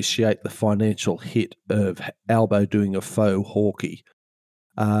appreciate the financial hit of Albo doing a faux Hawkey.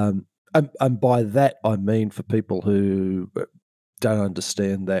 And by that, I mean, for people who don't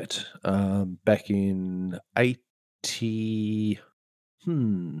understand that, back in mid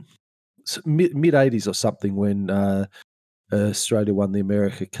 80s or something, when Australia won the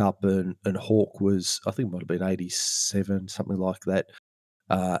America Cup, and Hawke was, I think it might have been 87, something like that.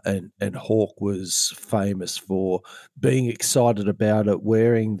 And Hawke was famous for being excited about it,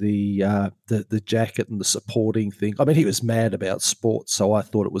 wearing the jacket and the supporting thing. I mean, he was mad about sports, so I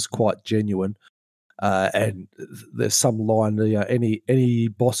thought it was quite genuine. And there's some line, any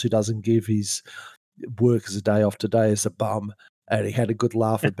boss who doesn't give his workers a day off today is a bum. And he had a good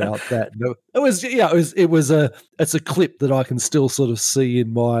laugh about that. No, it's a clip that I can still sort of see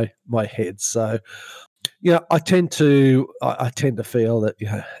in my head. So, I tend to feel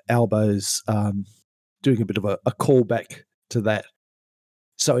that Albo's doing a bit of a callback to that.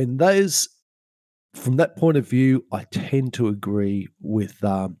 So from that point of view, I tend to agree with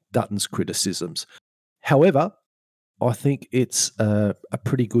Dutton's criticisms. However, I think it's a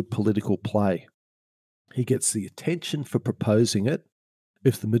pretty good political play. He gets the attention for proposing it.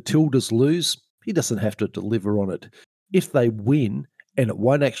 If the Matildas lose, he doesn't have to deliver on it. If they win and it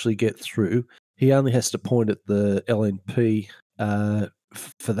won't actually get through, he only has to point at the LNP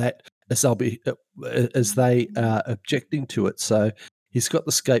for that, as they are objecting to it. So he's got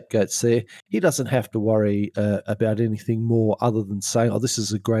the scapegoats there. He doesn't have to worry about anything more other than saying, "Oh, this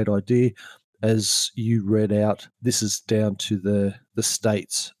is a great idea." As you read out, this is down to the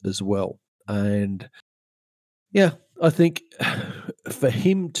states as well. And yeah, I think for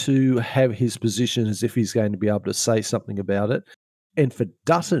him to have his position as if he's going to be able to say something about it, and for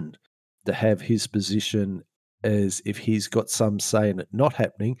Dutton to have his position as if he's got some say in it not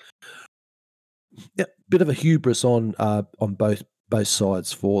happening, yeah, bit of a hubris on both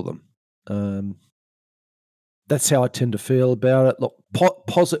sides for them. That's how I tend to feel about it. Look,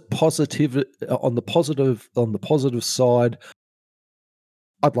 positive on the positive side,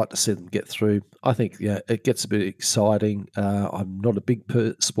 I'd like to see them get through. I think it gets a bit exciting. I'm not a big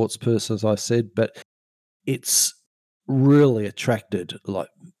sports person, as I said, but it's really attracted like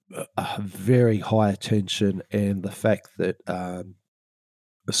a very high attention, and the fact that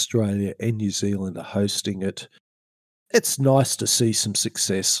Australia and New Zealand are hosting it, it's nice to see some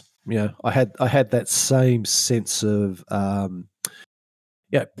success. I had that same sense of I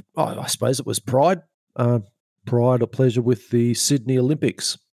suppose it was pride or pleasure with the Sydney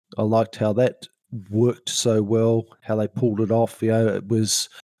Olympics. I liked how that worked so well, how they pulled it off. We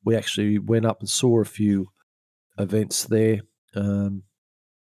actually went up and saw a few events there.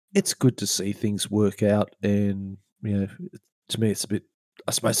 It's good to see things work out, and to me, it's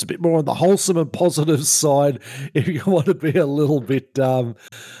I suppose it's a bit more on the wholesome and positive side if you want to be a little bit that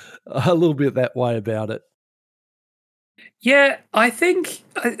way about it. Yeah, I think,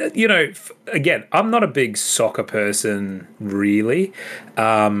 again, I'm not a big soccer person, really.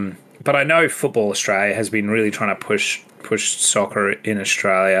 But I know Football Australia has been really trying to push soccer in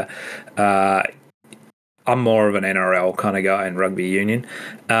Australia. I'm more of an NRL kind of guy and rugby union.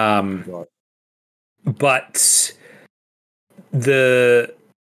 Right. But the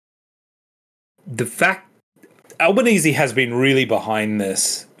fact Albanese has been really behind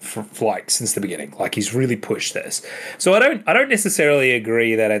this for since the beginning. Like, he's really pushed this. So I don't necessarily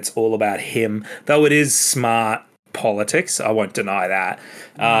agree that it's all about him, though it is smart politics. I won't deny that.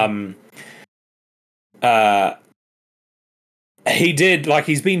 He did,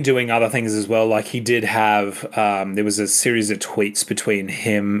 he's been doing other things as well. Like, he did have, there was a series of tweets between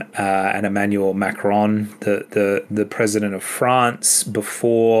him and Emmanuel Macron, the president of France,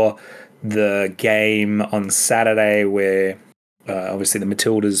 before the game on Saturday, where obviously the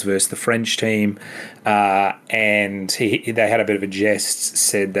Matildas versus the French team, and they had a bit of a jest,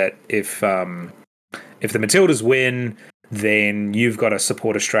 said that if the Matildas win, then you've got to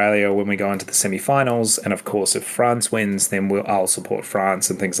support Australia when we go into the semi-finals, and of course if France wins, then I'll support France,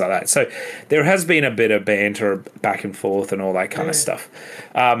 and things like that. So there has been a bit of banter back and forth and all that kind of stuff.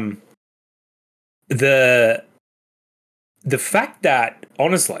 The fact that,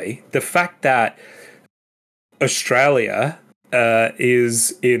 honestly, Australia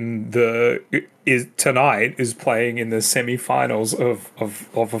is playing in the semi-finals of a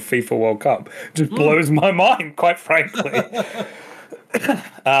FIFA World Cup just blows my mind, quite frankly.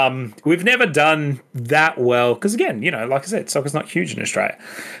 We've never done that well because, again, like I said, soccer's not huge in Australia.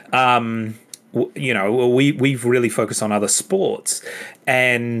 We've really focused on other sports,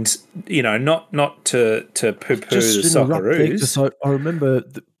 and not to poo-poo the Socceroos. I remember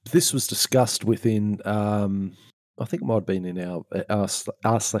this was discussed within. I think it might have been in our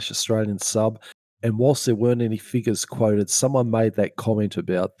r/Australian sub. And whilst there weren't any figures quoted, someone made that comment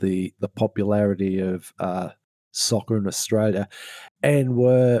about the popularity of soccer in Australia, and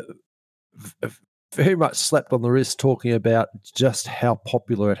were very much slapped on the wrist talking about just how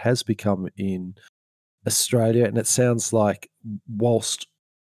popular it has become in Australia. And it sounds like, whilst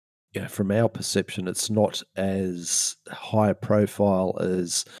from our perception, it's not as high a profile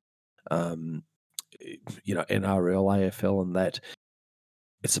as NRL, AFL, and that.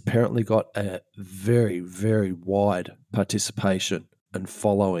 It's apparently got a very, very wide participation and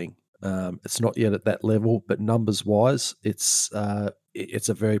following. It's not yet at that level, but numbers-wise, it's a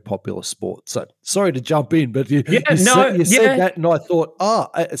very popular sport. So sorry to jump in, but you said that, and I thought,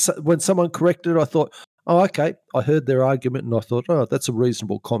 when someone corrected it, I thought, oh, okay, I heard their argument, and I thought, oh, that's a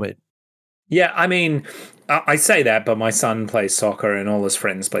reasonable comment. Yeah, I mean, I say that, but my son plays soccer and all his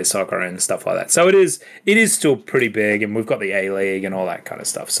friends play soccer and stuff like that. So it is still pretty big, and we've got the A-League and all that kind of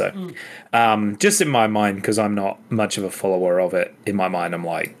stuff. So just in my mind, because I'm not much of a follower of it, in my mind, I'm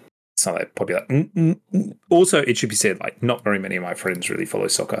like, it's not that popular. Also, it should be said, like, not very many of my friends really follow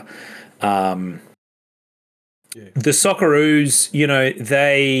soccer. The Socceroos,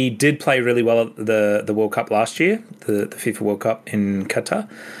 they did play really well at the World Cup last year, the FIFA World Cup in Qatar.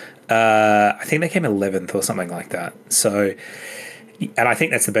 I think they came 11th or something like that. So, and I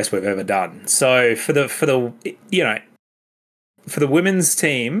think that's the best we've ever done. So for the women's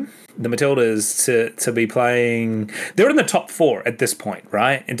team, the Matildas, to be playing, they're in the top 4 at this point,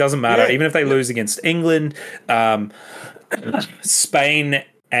 right? It doesn't matter, even if they lose against England, Spain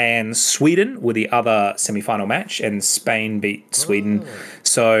and Sweden were the other semi-final match, and Spain beat Sweden.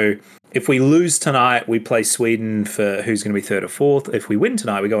 So if we lose tonight, we play Sweden for who's going to be 3rd or 4th. If we win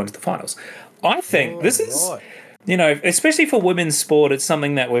tonight, we go into the finals. I think this is, especially for women's sport, it's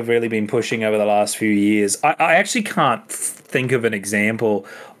something that we've really been pushing over the last few years. I actually can't think of an example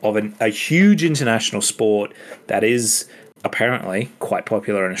of a huge international sport that is apparently quite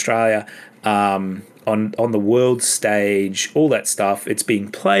popular in Australia, on the world stage, all that stuff. It's being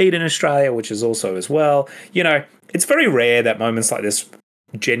played in Australia, which is also as well. It's very rare that moments like this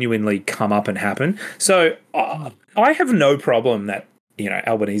genuinely come up and happen. So I have no problem that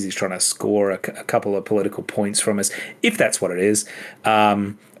Albanese is trying to score a couple of political points from us, if that's what it is.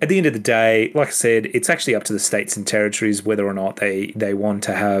 At the end of the day, like I said, it's actually up to the states and territories whether or not they want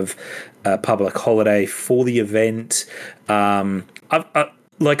to have a public holiday for the event. I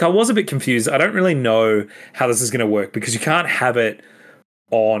was a bit confused. I don't really know how this is going to work, because you can't have it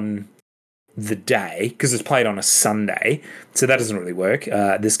on the day because it's played on a Sunday, so that doesn't really work.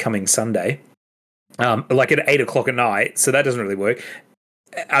 This coming Sunday, like at 8 o'clock at night, so that doesn't really work.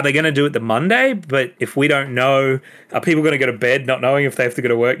 Are they going to do it the Monday? But if we don't know, are people going to go to bed not knowing if they have to go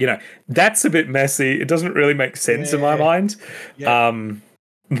to work? That's a bit messy. It doesn't really make sense in my mind.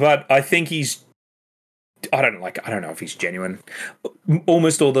 But I think he's, I don't know if he's genuine.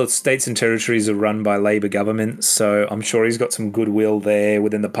 Almost all the states and territories are run by Labor governments, so I'm sure he's got some goodwill there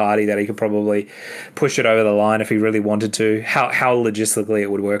within the party that he could probably push it over the line if he really wanted to. How logistically it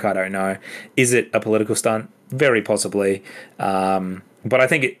would work, I don't know. Is it a political stunt? Very possibly. But I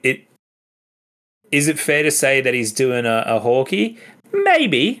think is it fair to say that he's doing a hawkie?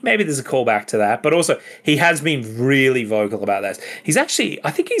 Maybe there's a callback to that, but also he has been really vocal about that.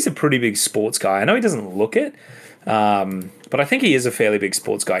 I think he's a pretty big sports guy. I know he doesn't look it, but I think he is a fairly big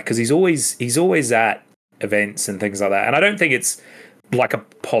sports guy, because he's always at events and things like that. And I don't think it's like a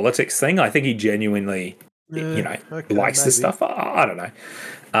politics thing. I think he genuinely, likes this stuff. I don't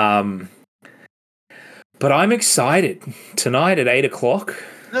know. But I'm excited tonight at 8 o'clock.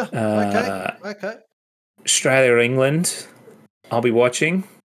 Okay. Australia, England. I'll be watching,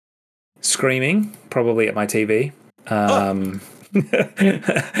 screaming, probably at my TV. So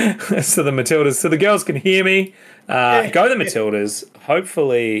the Matildas, so the girls can hear me. Go the Matildas.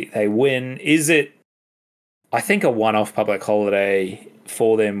 Hopefully they win. Is it, I think, a one-off public holiday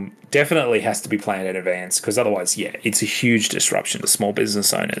for them definitely has to be planned in advance, because otherwise, it's a huge disruption to small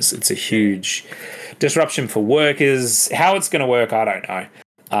business owners. It's a huge disruption for workers. How it's going to work, I don't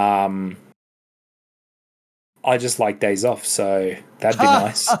know. I just like days off, so that'd be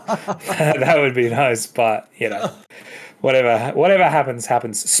nice. That would be nice, but whatever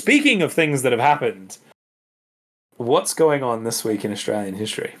happens. Speaking of things that have happened, what's going on this week in Australian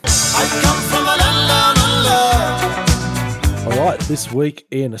history? All right, this week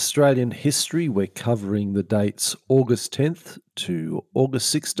in Australian history, we're covering the dates August 10th to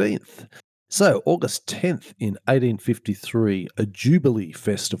August 16th. So, August 10th in 1853, a Jubilee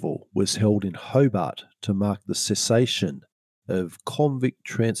Festival was held in Hobart to mark the cessation of convict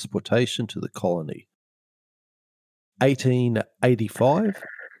transportation to the colony. 1885,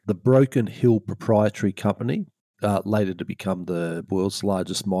 the Broken Hill Proprietary Company, later to become the world's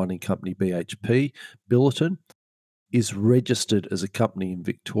largest mining company, BHP, Billiton, is registered as a company in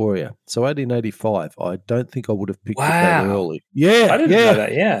Victoria. So 1885, I don't think I would have picked it that early. Yeah, I didn't know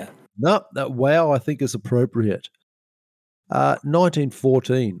that, yeah. No, that wow, I think is appropriate.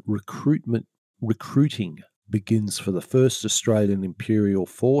 1914, recruiting begins for the first Australian Imperial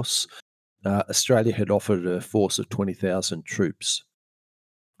Force. Australia had offered a force of 20,000 troops.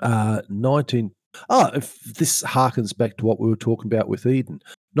 If this harkens back to what we were talking about with Eden.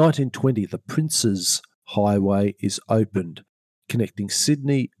 1920, the Princes Highway is opened, connecting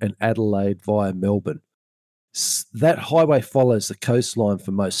Sydney and Adelaide via Melbourne. That highway follows the coastline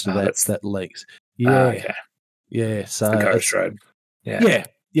for most of that length. Yeah. So the coast road. Yeah.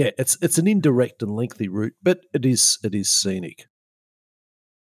 It's an indirect and lengthy route, but it is scenic.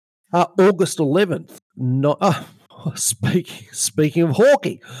 August 11th. Speaking of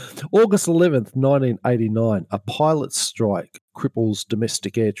hockey, August 11th, 1989, a pilot strike cripples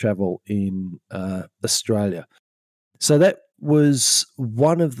domestic air travel in Australia. So that was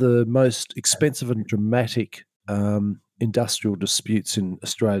one of the most expensive and dramatic industrial disputes in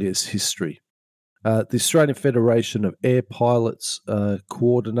Australia's history. The Australian Federation of Air Pilots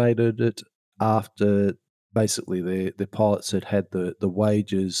coordinated it after basically their pilots had the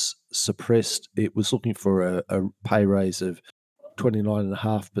wages suppressed. It was looking for a pay raise of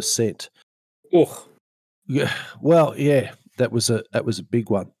 29.5%. Oh, yeah. Well, yeah, that was a big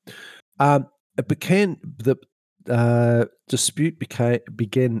one. It became the dispute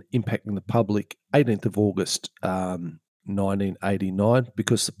began impacting the public 18th of August 1989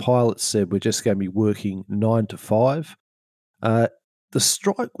 because the pilots said we're just going to be working 9 to 5. The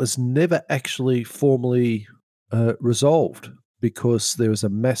strike was never actually formally resolved because there was a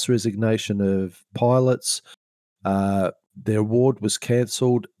mass resignation of pilots. Their award was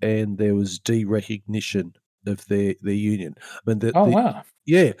cancelled and there was de-recognition of their union. I mean, wow.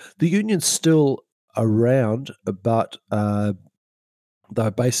 Yeah, the union's still around, but they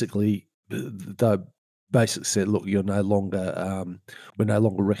basically said, "Look, you're no longer we're no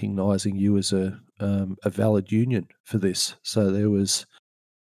longer recognising you as a valid union for this." So there was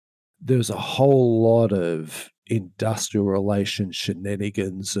a whole lot of industrial relations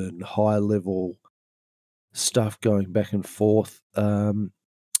shenanigans and high level stuff going back and forth.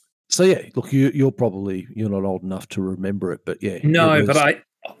 So yeah, look, you're not old enough to remember it, but yeah, no, but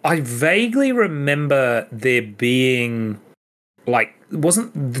I vaguely remember there being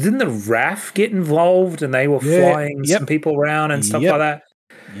didn't the RAF get involved and they were flying some people around and stuff like that?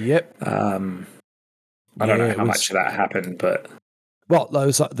 Yep. I don't know how much of that happened, but well,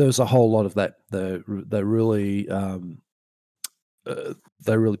 there was a whole lot of that. They really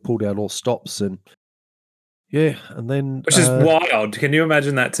pulled out all stops and. Yeah, and then... Which is wild. Can you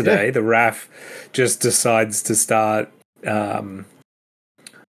imagine that today? Yeah. The RAF just decides to start,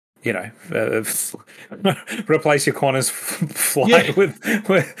 replace your Qantas flight with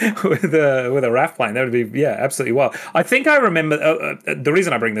a RAF plane. That would be, absolutely wild. I think I remember... the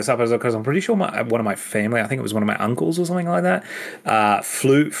reason I bring this up is because I'm pretty sure one of my family, I think it was one of my uncles or something like that,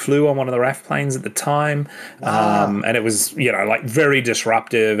 flew on one of the RAF planes at the time. And it was, very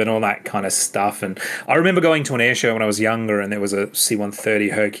disruptive and all that kind of stuff. And I remember going to an air show when I was younger and there was a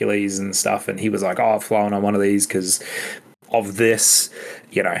C-130 Hercules and stuff. And he was like, I've flown on one of these because of this,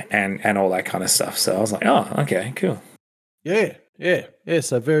 and all that kind of stuff. So I was like, oh, okay, cool. Yeah.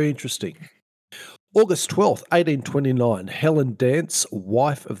 So very interesting. August 12th, 1829, Helen Dance,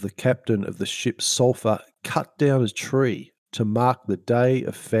 wife of the captain of the ship Sulphur, cut down a tree to mark the day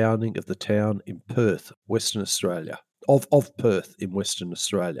of founding of the town in Perth, Western Australia, of Perth in Western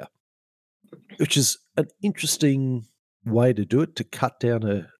Australia, which is an interesting way to do it, to cut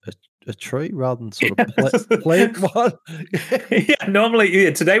down a tree rather than sort of plant one.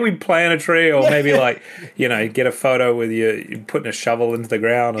 Normally, today we'd plant a tree or maybe get a photo with you putting a shovel into the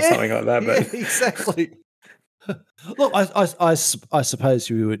ground or something like that. But exactly. Look, I suppose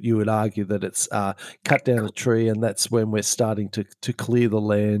you would argue that it's cut down a tree and that's when we're starting to clear the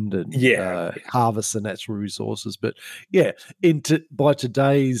land and harvest the natural resources. But yeah, in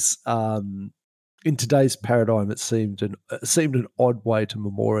today's paradigm, it seemed an odd way to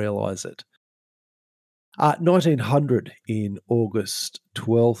memorialise it. 1900, in August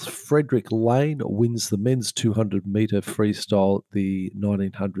 12th, Frederick Lane wins the men's 200-metre freestyle at the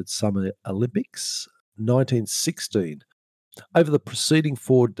 1900 Summer Olympics. 1916, over the preceding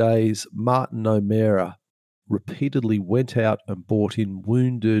 4 days, Martin O'Meara repeatedly went out and brought in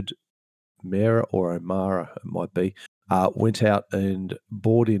wounded O'Mara, it might be, went out and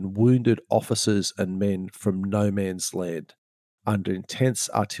brought in wounded officers and men from no man's land. Under intense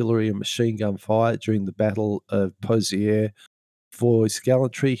artillery and machine gun fire during the Battle of Pozières, for his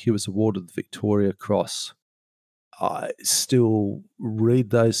gallantry, he was awarded the Victoria Cross. I still read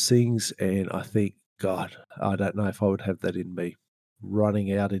those things and I think, God, I don't know if I would have that in me.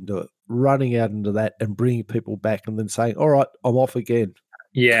 Running out into that and bringing people back and then saying, all right, I'm off again.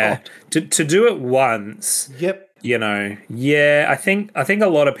 Yeah. To do it once. Yep. I think a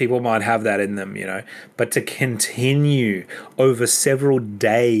lot of people might have that in them, but to continue over several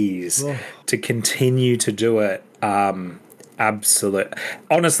days, to continue to do it, absolute.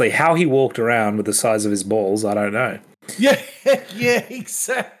 Honestly, how he walked around with the size of his balls, I don't know. Yeah,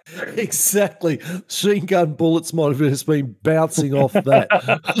 exactly. Machine gun bullets might have just been bouncing off that.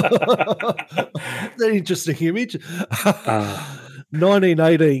 That's an interesting image.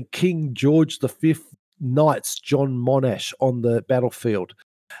 1918, King George V knights John Monash on the battlefield.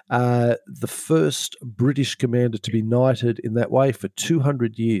 The first British commander to be knighted in that way for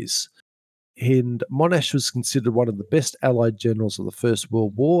 200 years. And Monash was considered one of the best Allied generals of the First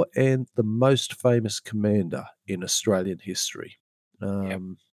World War and the most famous commander in Australian history.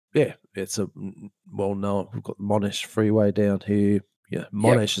 Yeah, it's a well-known. We've got the Monash Freeway down here. Yeah,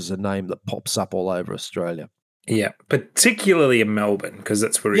 Monash is a name that pops up all over Australia. Yeah, particularly in Melbourne, because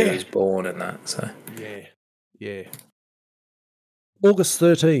that's where he was born and that. So yeah. August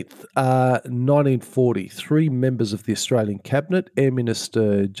 13th, 1940, three members of the Australian Cabinet, Air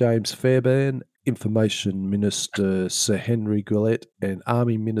Minister James Fairbairn, Information Minister Sir Henry Gillett, and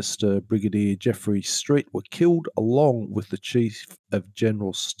Army Minister Brigadier Geoffrey Street were killed, along with the Chief of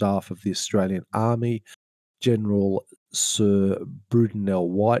General Staff of the Australian Army, General Sir Brudenell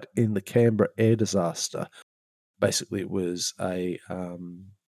White, in the Canberra air disaster. Basically, it was a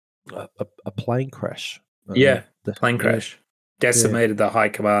plane crash. Plane crash. Decimated the High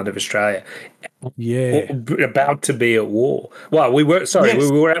Command of Australia. Yeah. About to be at war. Well, we were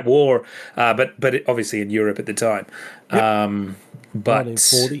at war, but obviously in Europe at the time. But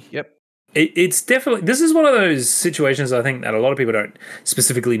 1940, yep. It's definitely, this is one of those situations I think that a lot of people don't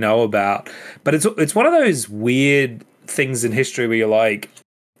specifically know about, but it's one of those weird things in history where you're like,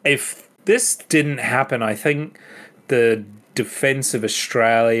 if this didn't happen, I think the defense of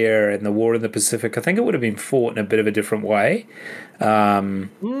Australia and the war in the Pacific, I think it would have been fought in a bit of a different way. And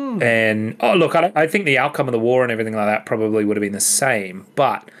look, I think the outcome of the war and everything like that probably would have been the same,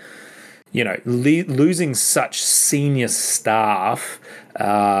 but losing such senior staff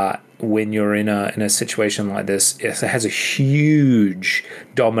when you're in a situation like this, it has a huge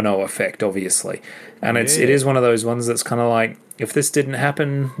domino effect, obviously. And it is one of those ones that's kind of like, if this didn't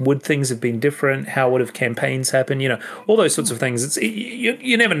happen, would things have been different? How would have campaigns happened? All those sorts of things.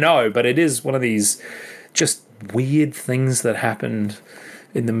 You never know, but it is one of these just weird things that happened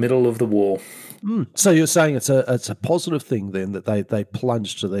in the middle of the war. So you're saying it's a positive thing then that they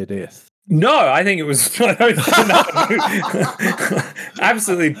plunged to their death? No, I think it was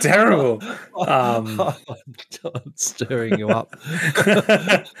absolutely terrible. I'm stirring you up.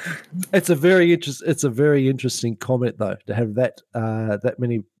 It's a very interesting comment though, to have that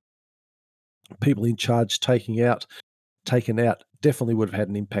many people in charge taken out. Definitely would have had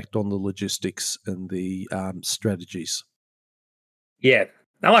an impact on the logistics and the strategies. Yeah.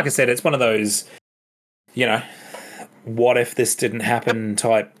 Now, like I said, it's one of those, what if this didn't happen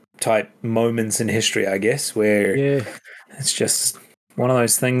type moments in history, I guess, where it's just one of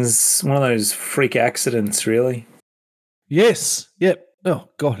those things, one of those freak accidents, really. Yes. Yep. Oh,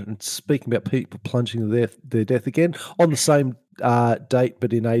 God. And speaking about people plunging to their death again, on the same date,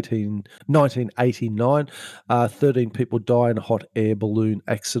 but in 1989, 13 people die in a hot air balloon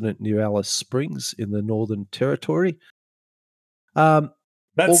accident near Alice Springs in the Northern Territory.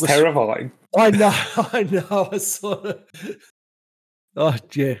 That's terrifying. I know. I sort of... Oh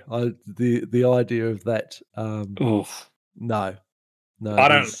yeah, the idea of that. No. I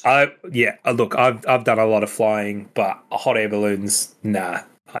don't. Look, I've done a lot of flying, but hot air balloons, nah,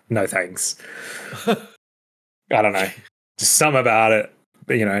 no thanks. I don't know, just some about it.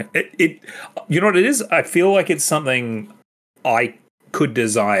 But, it. You know what it is? I feel like it's something I could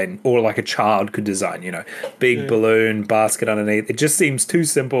design, or like a child could design. Big balloon, basket underneath. It just seems too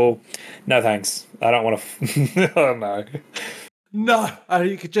simple. No thanks. I don't want to. Oh no. No,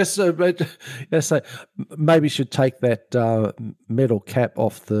 you could just say maybe you should take that metal cap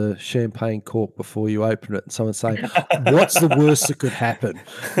off the champagne cork before you open it, and someone saying, "What's the worst that could happen?"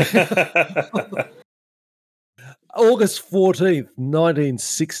 August 14th,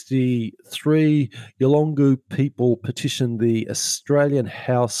 1963, Yolngu people petitioned the Australian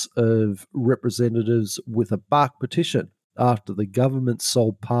House of Representatives with a bark petition after the government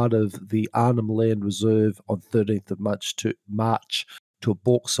sold part of the Arnhem Land Reserve on 13th of March to a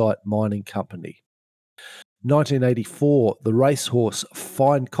bauxite mining company. 1984, the racehorse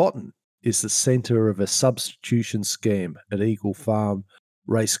Fine Cotton is the centre of a substitution scam at Eagle Farm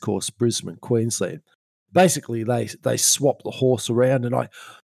Racecourse, Brisbane, Queensland. Basically, they swap the horse around, and I'm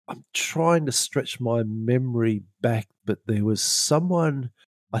trying to stretch my memory back, but there was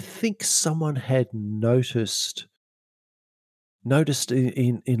I think someone had noticed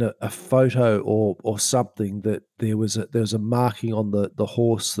in a photo or something that there was a marking on the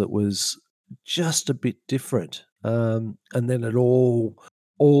horse that was just a bit different, and then it all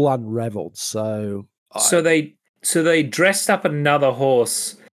unraveled. So they dressed up another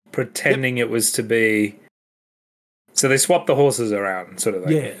horse pretending it was to be. So they swapped the horses around, sort of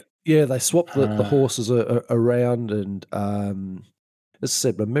thing. Yeah, they swapped the horses around, and as I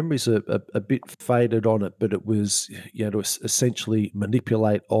said, my memories are a bit faded on it, but it was, to essentially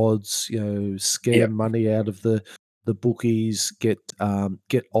manipulate odds, scam money out of the bookies, get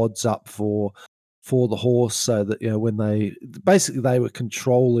odds up for the horse, so that when they were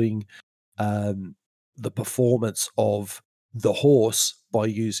controlling the performance of the horse by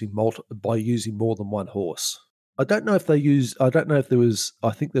using more than one horse. I don't know if there was.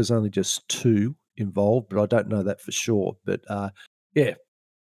 I think there's only just two involved, but I don't know that for sure. But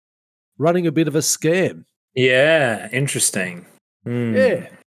running a bit of a scam. Yeah, interesting. Yeah.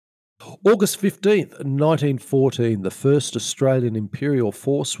 August 15th, 1914, the first Australian Imperial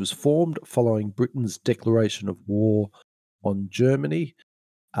Force was formed following Britain's declaration of war on Germany.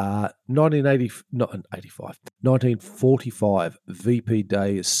 1945, VP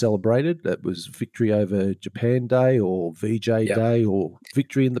Day is celebrated. That was Victory over Japan Day, or VJ Day, or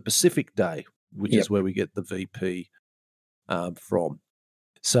Victory in the Pacific Day, which is where we get the VP from.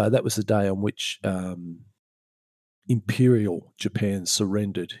 So that was the day on which Imperial Japan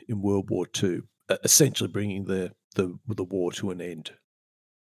surrendered in World War II, essentially bringing the war to an end.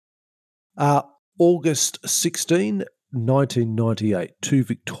 August 16, 1998, two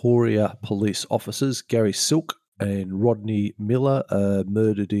Victoria police officers, Gary Silk and Rodney Miller, are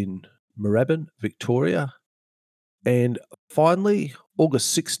murdered in Moorabbin, Victoria. And finally,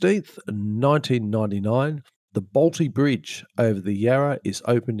 August 16th, 1999, the Balti Bridge over the Yarra is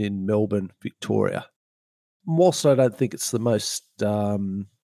opened in Melbourne, Victoria. Whilst I don't think it's the most, it's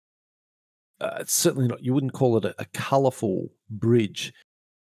certainly not, you wouldn't call it a colourful bridge,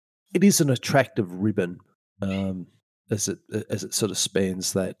 it is an attractive ribbon. As it sort of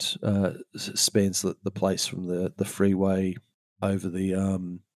spans the place from the freeway over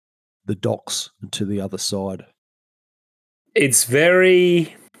the docks and to the other side. It's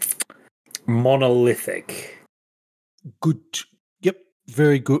very monolithic. Good. Yep.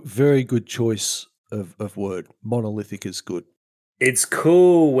 Very good choice of word. Monolithic is good. It's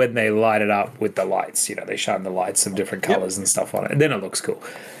cool when they light it up with the lights. They shine the lights of different colors and stuff on it, and then it looks cool.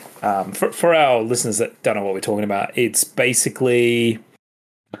 For our listeners that don't know what we're talking about, it's basically,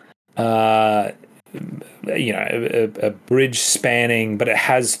 a bridge spanning, but it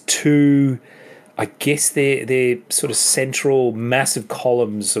has two, I guess they're sort of central massive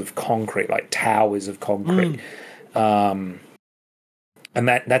columns of concrete, like towers of concrete. And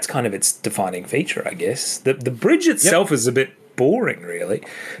that's kind of its defining feature, I guess. The bridge itself is a bit boring, really.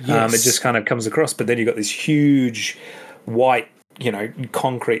 Yes. It just kind of comes across, but then you've got this huge white,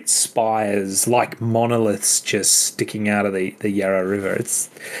 concrete spires like monoliths just sticking out of the Yarra River.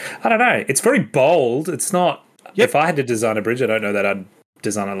 I don't know. It's very bold. It's not. If I had to design a bridge, I don't know that I'd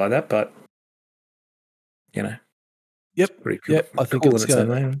design it like that, but Yep. Pretty cool. Yep. I think it's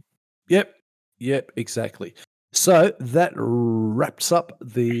going. Yep. Exactly. So that wraps up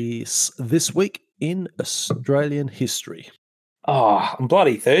this week in Australian history. Oh, I'm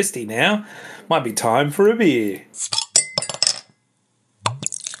bloody thirsty now. Might be time for a beer.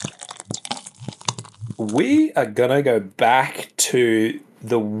 We are going to go back to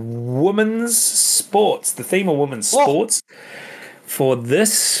the women's sports, the theme of women's sports, for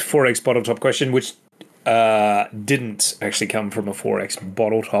this 4X bottle top question, which didn't actually come from a 4X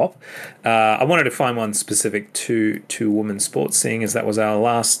bottle top. I wanted to find one specific to women's sports, seeing as that was our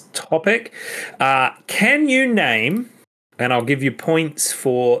last topic. Can you name, and I'll give you points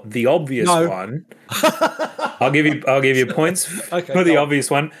for the obvious one. I'll give you points for the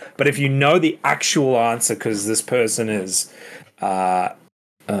obvious one, but if you know the actual answer, because this person is,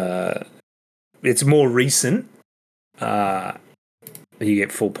 it's more recent, you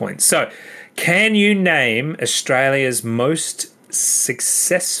get full points. So, can you name Australia's most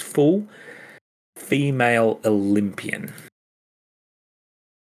successful female Olympian?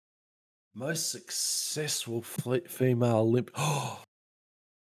 Most successful female Olympian.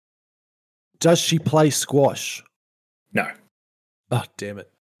 Does she play squash? No. Oh, damn it.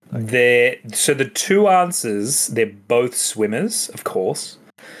 So the two answers, they're both swimmers, of course.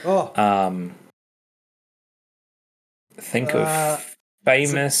 Think of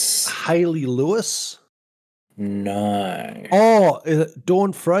famous. Hayley Lewis? No. Oh, is it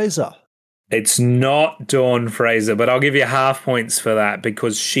Dawn Fraser? It's not Dawn Fraser, but I'll give you half points for that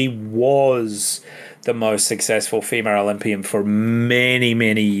because she was the most successful female Olympian for many,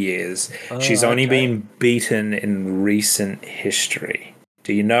 many years. She's only been beaten in recent history.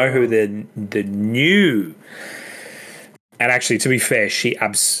 Do you know who the new? And actually, to be fair, she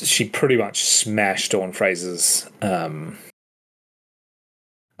pretty much smashed Dawn Fraser's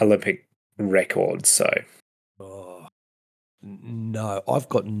Olympic record. So, no, I've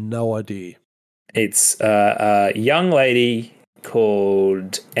got no idea. It's a young lady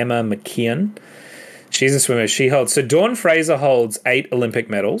called Emma McKeon. She's a swimmer. So Dawn Fraser holds 8 Olympic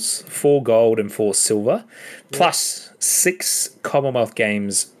medals, 4 gold and 4 silver, plus 6 Commonwealth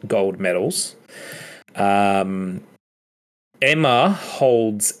Games gold medals. Emma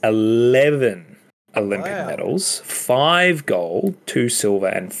holds 11 Olympic medals, 5 gold, 2 silver,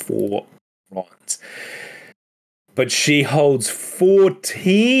 and 4 bronze. But she holds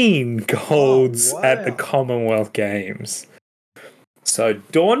 14 golds at the Commonwealth Games. So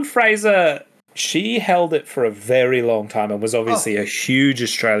Dawn Fraser, she held it for a very long time and was obviously a huge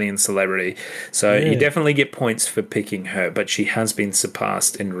Australian celebrity. So you definitely get points for picking her, but she has been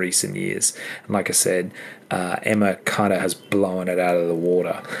surpassed in recent years. And like I said, Emma kind of has blown it out of the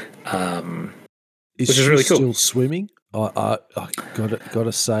water, which is really cool. Still swimming? I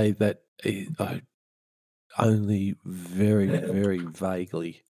gotta say that I only very, very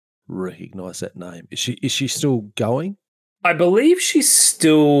vaguely recognise that name. Is she still going? I believe she's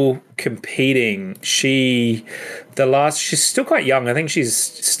still competing. She's still quite young. I think she's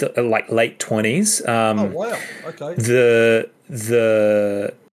still like late 20s. Okay.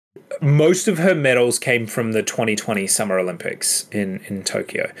 The most of her medals came from the 2020 Summer Olympics in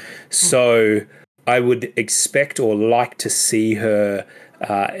Tokyo. So I would expect or like to see her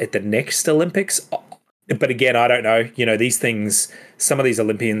at the next Olympics. But again, I don't know. You know, these things, some of these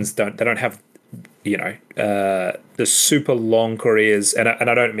Olympians don't have, the super long careers, and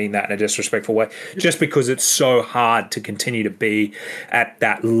I don't mean that in a disrespectful way, just because it's so hard to continue to be at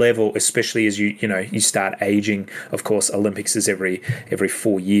that level, especially as you start aging. Of course, Olympics is every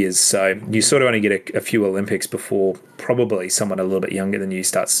 4 years, so you sort of only get a few Olympics before probably someone a little bit younger than you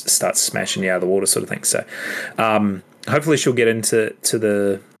starts smashing you out of the water, sort of thing. So hopefully she'll get into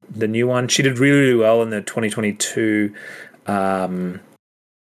the new one. She did really, really well in the 2022 Commonwealth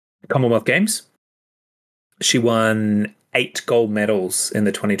Games. She won 8 gold medals in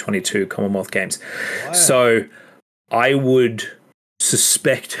the 2022 Commonwealth Games. Wow. So I would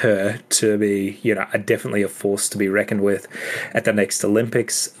suspect her to be, definitely a force to be reckoned with at the next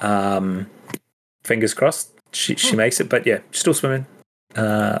Olympics. Fingers crossed she makes it, but yeah, still swimming.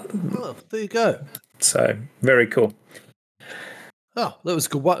 There you go. So very cool. Oh, that was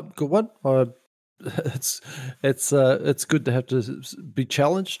good one. It's good to have to be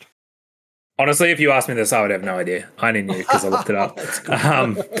challenged. Honestly, if you asked me this, I would have no idea. I only knew because I looked it up.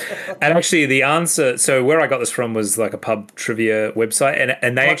 And actually, the answer, so where I got this from was like a pub trivia website,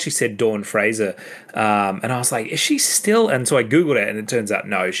 and they actually said Dawn Fraser. And I was like, is she still? And so I Googled it, and it turns out,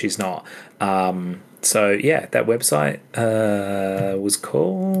 no, she's not. So, yeah, that website was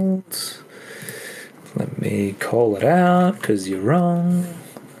called... Let me call it out because you're wrong.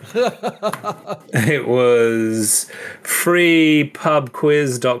 It was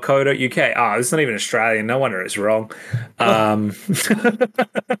freepubquiz.co.uk. Oh, it's not even Australian. No wonder it's wrong.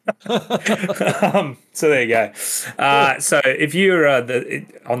 So there you go. So if you're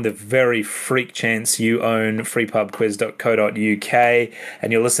on the very freak chance you own freepubquiz.co.uk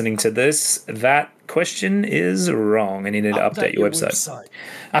and you're listening to this, that question is wrong and you need to update your website.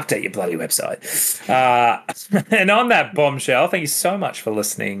 Update your bloody website. And on that bombshell, thank you so much for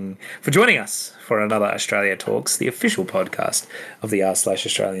listening, for joining us for another Australia Talks, the official podcast of the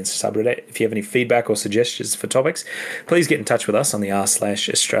r/Australian subreddit. If you have any feedback or suggestions for topics, please get in touch with us on the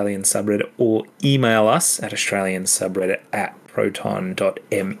r/Australian subreddit or email us at australiansubreddit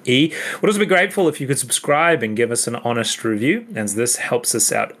proton.me. We'd also be grateful if you could subscribe and give us an honest review, as this helps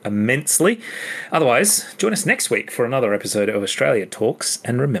us out immensely. Otherwise, join us next week for another episode of Australia Talks.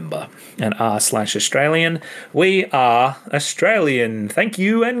 And remember, at r/Australian, we are Australian. Thank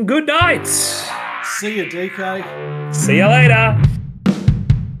you and good night. See you, DK. See you later.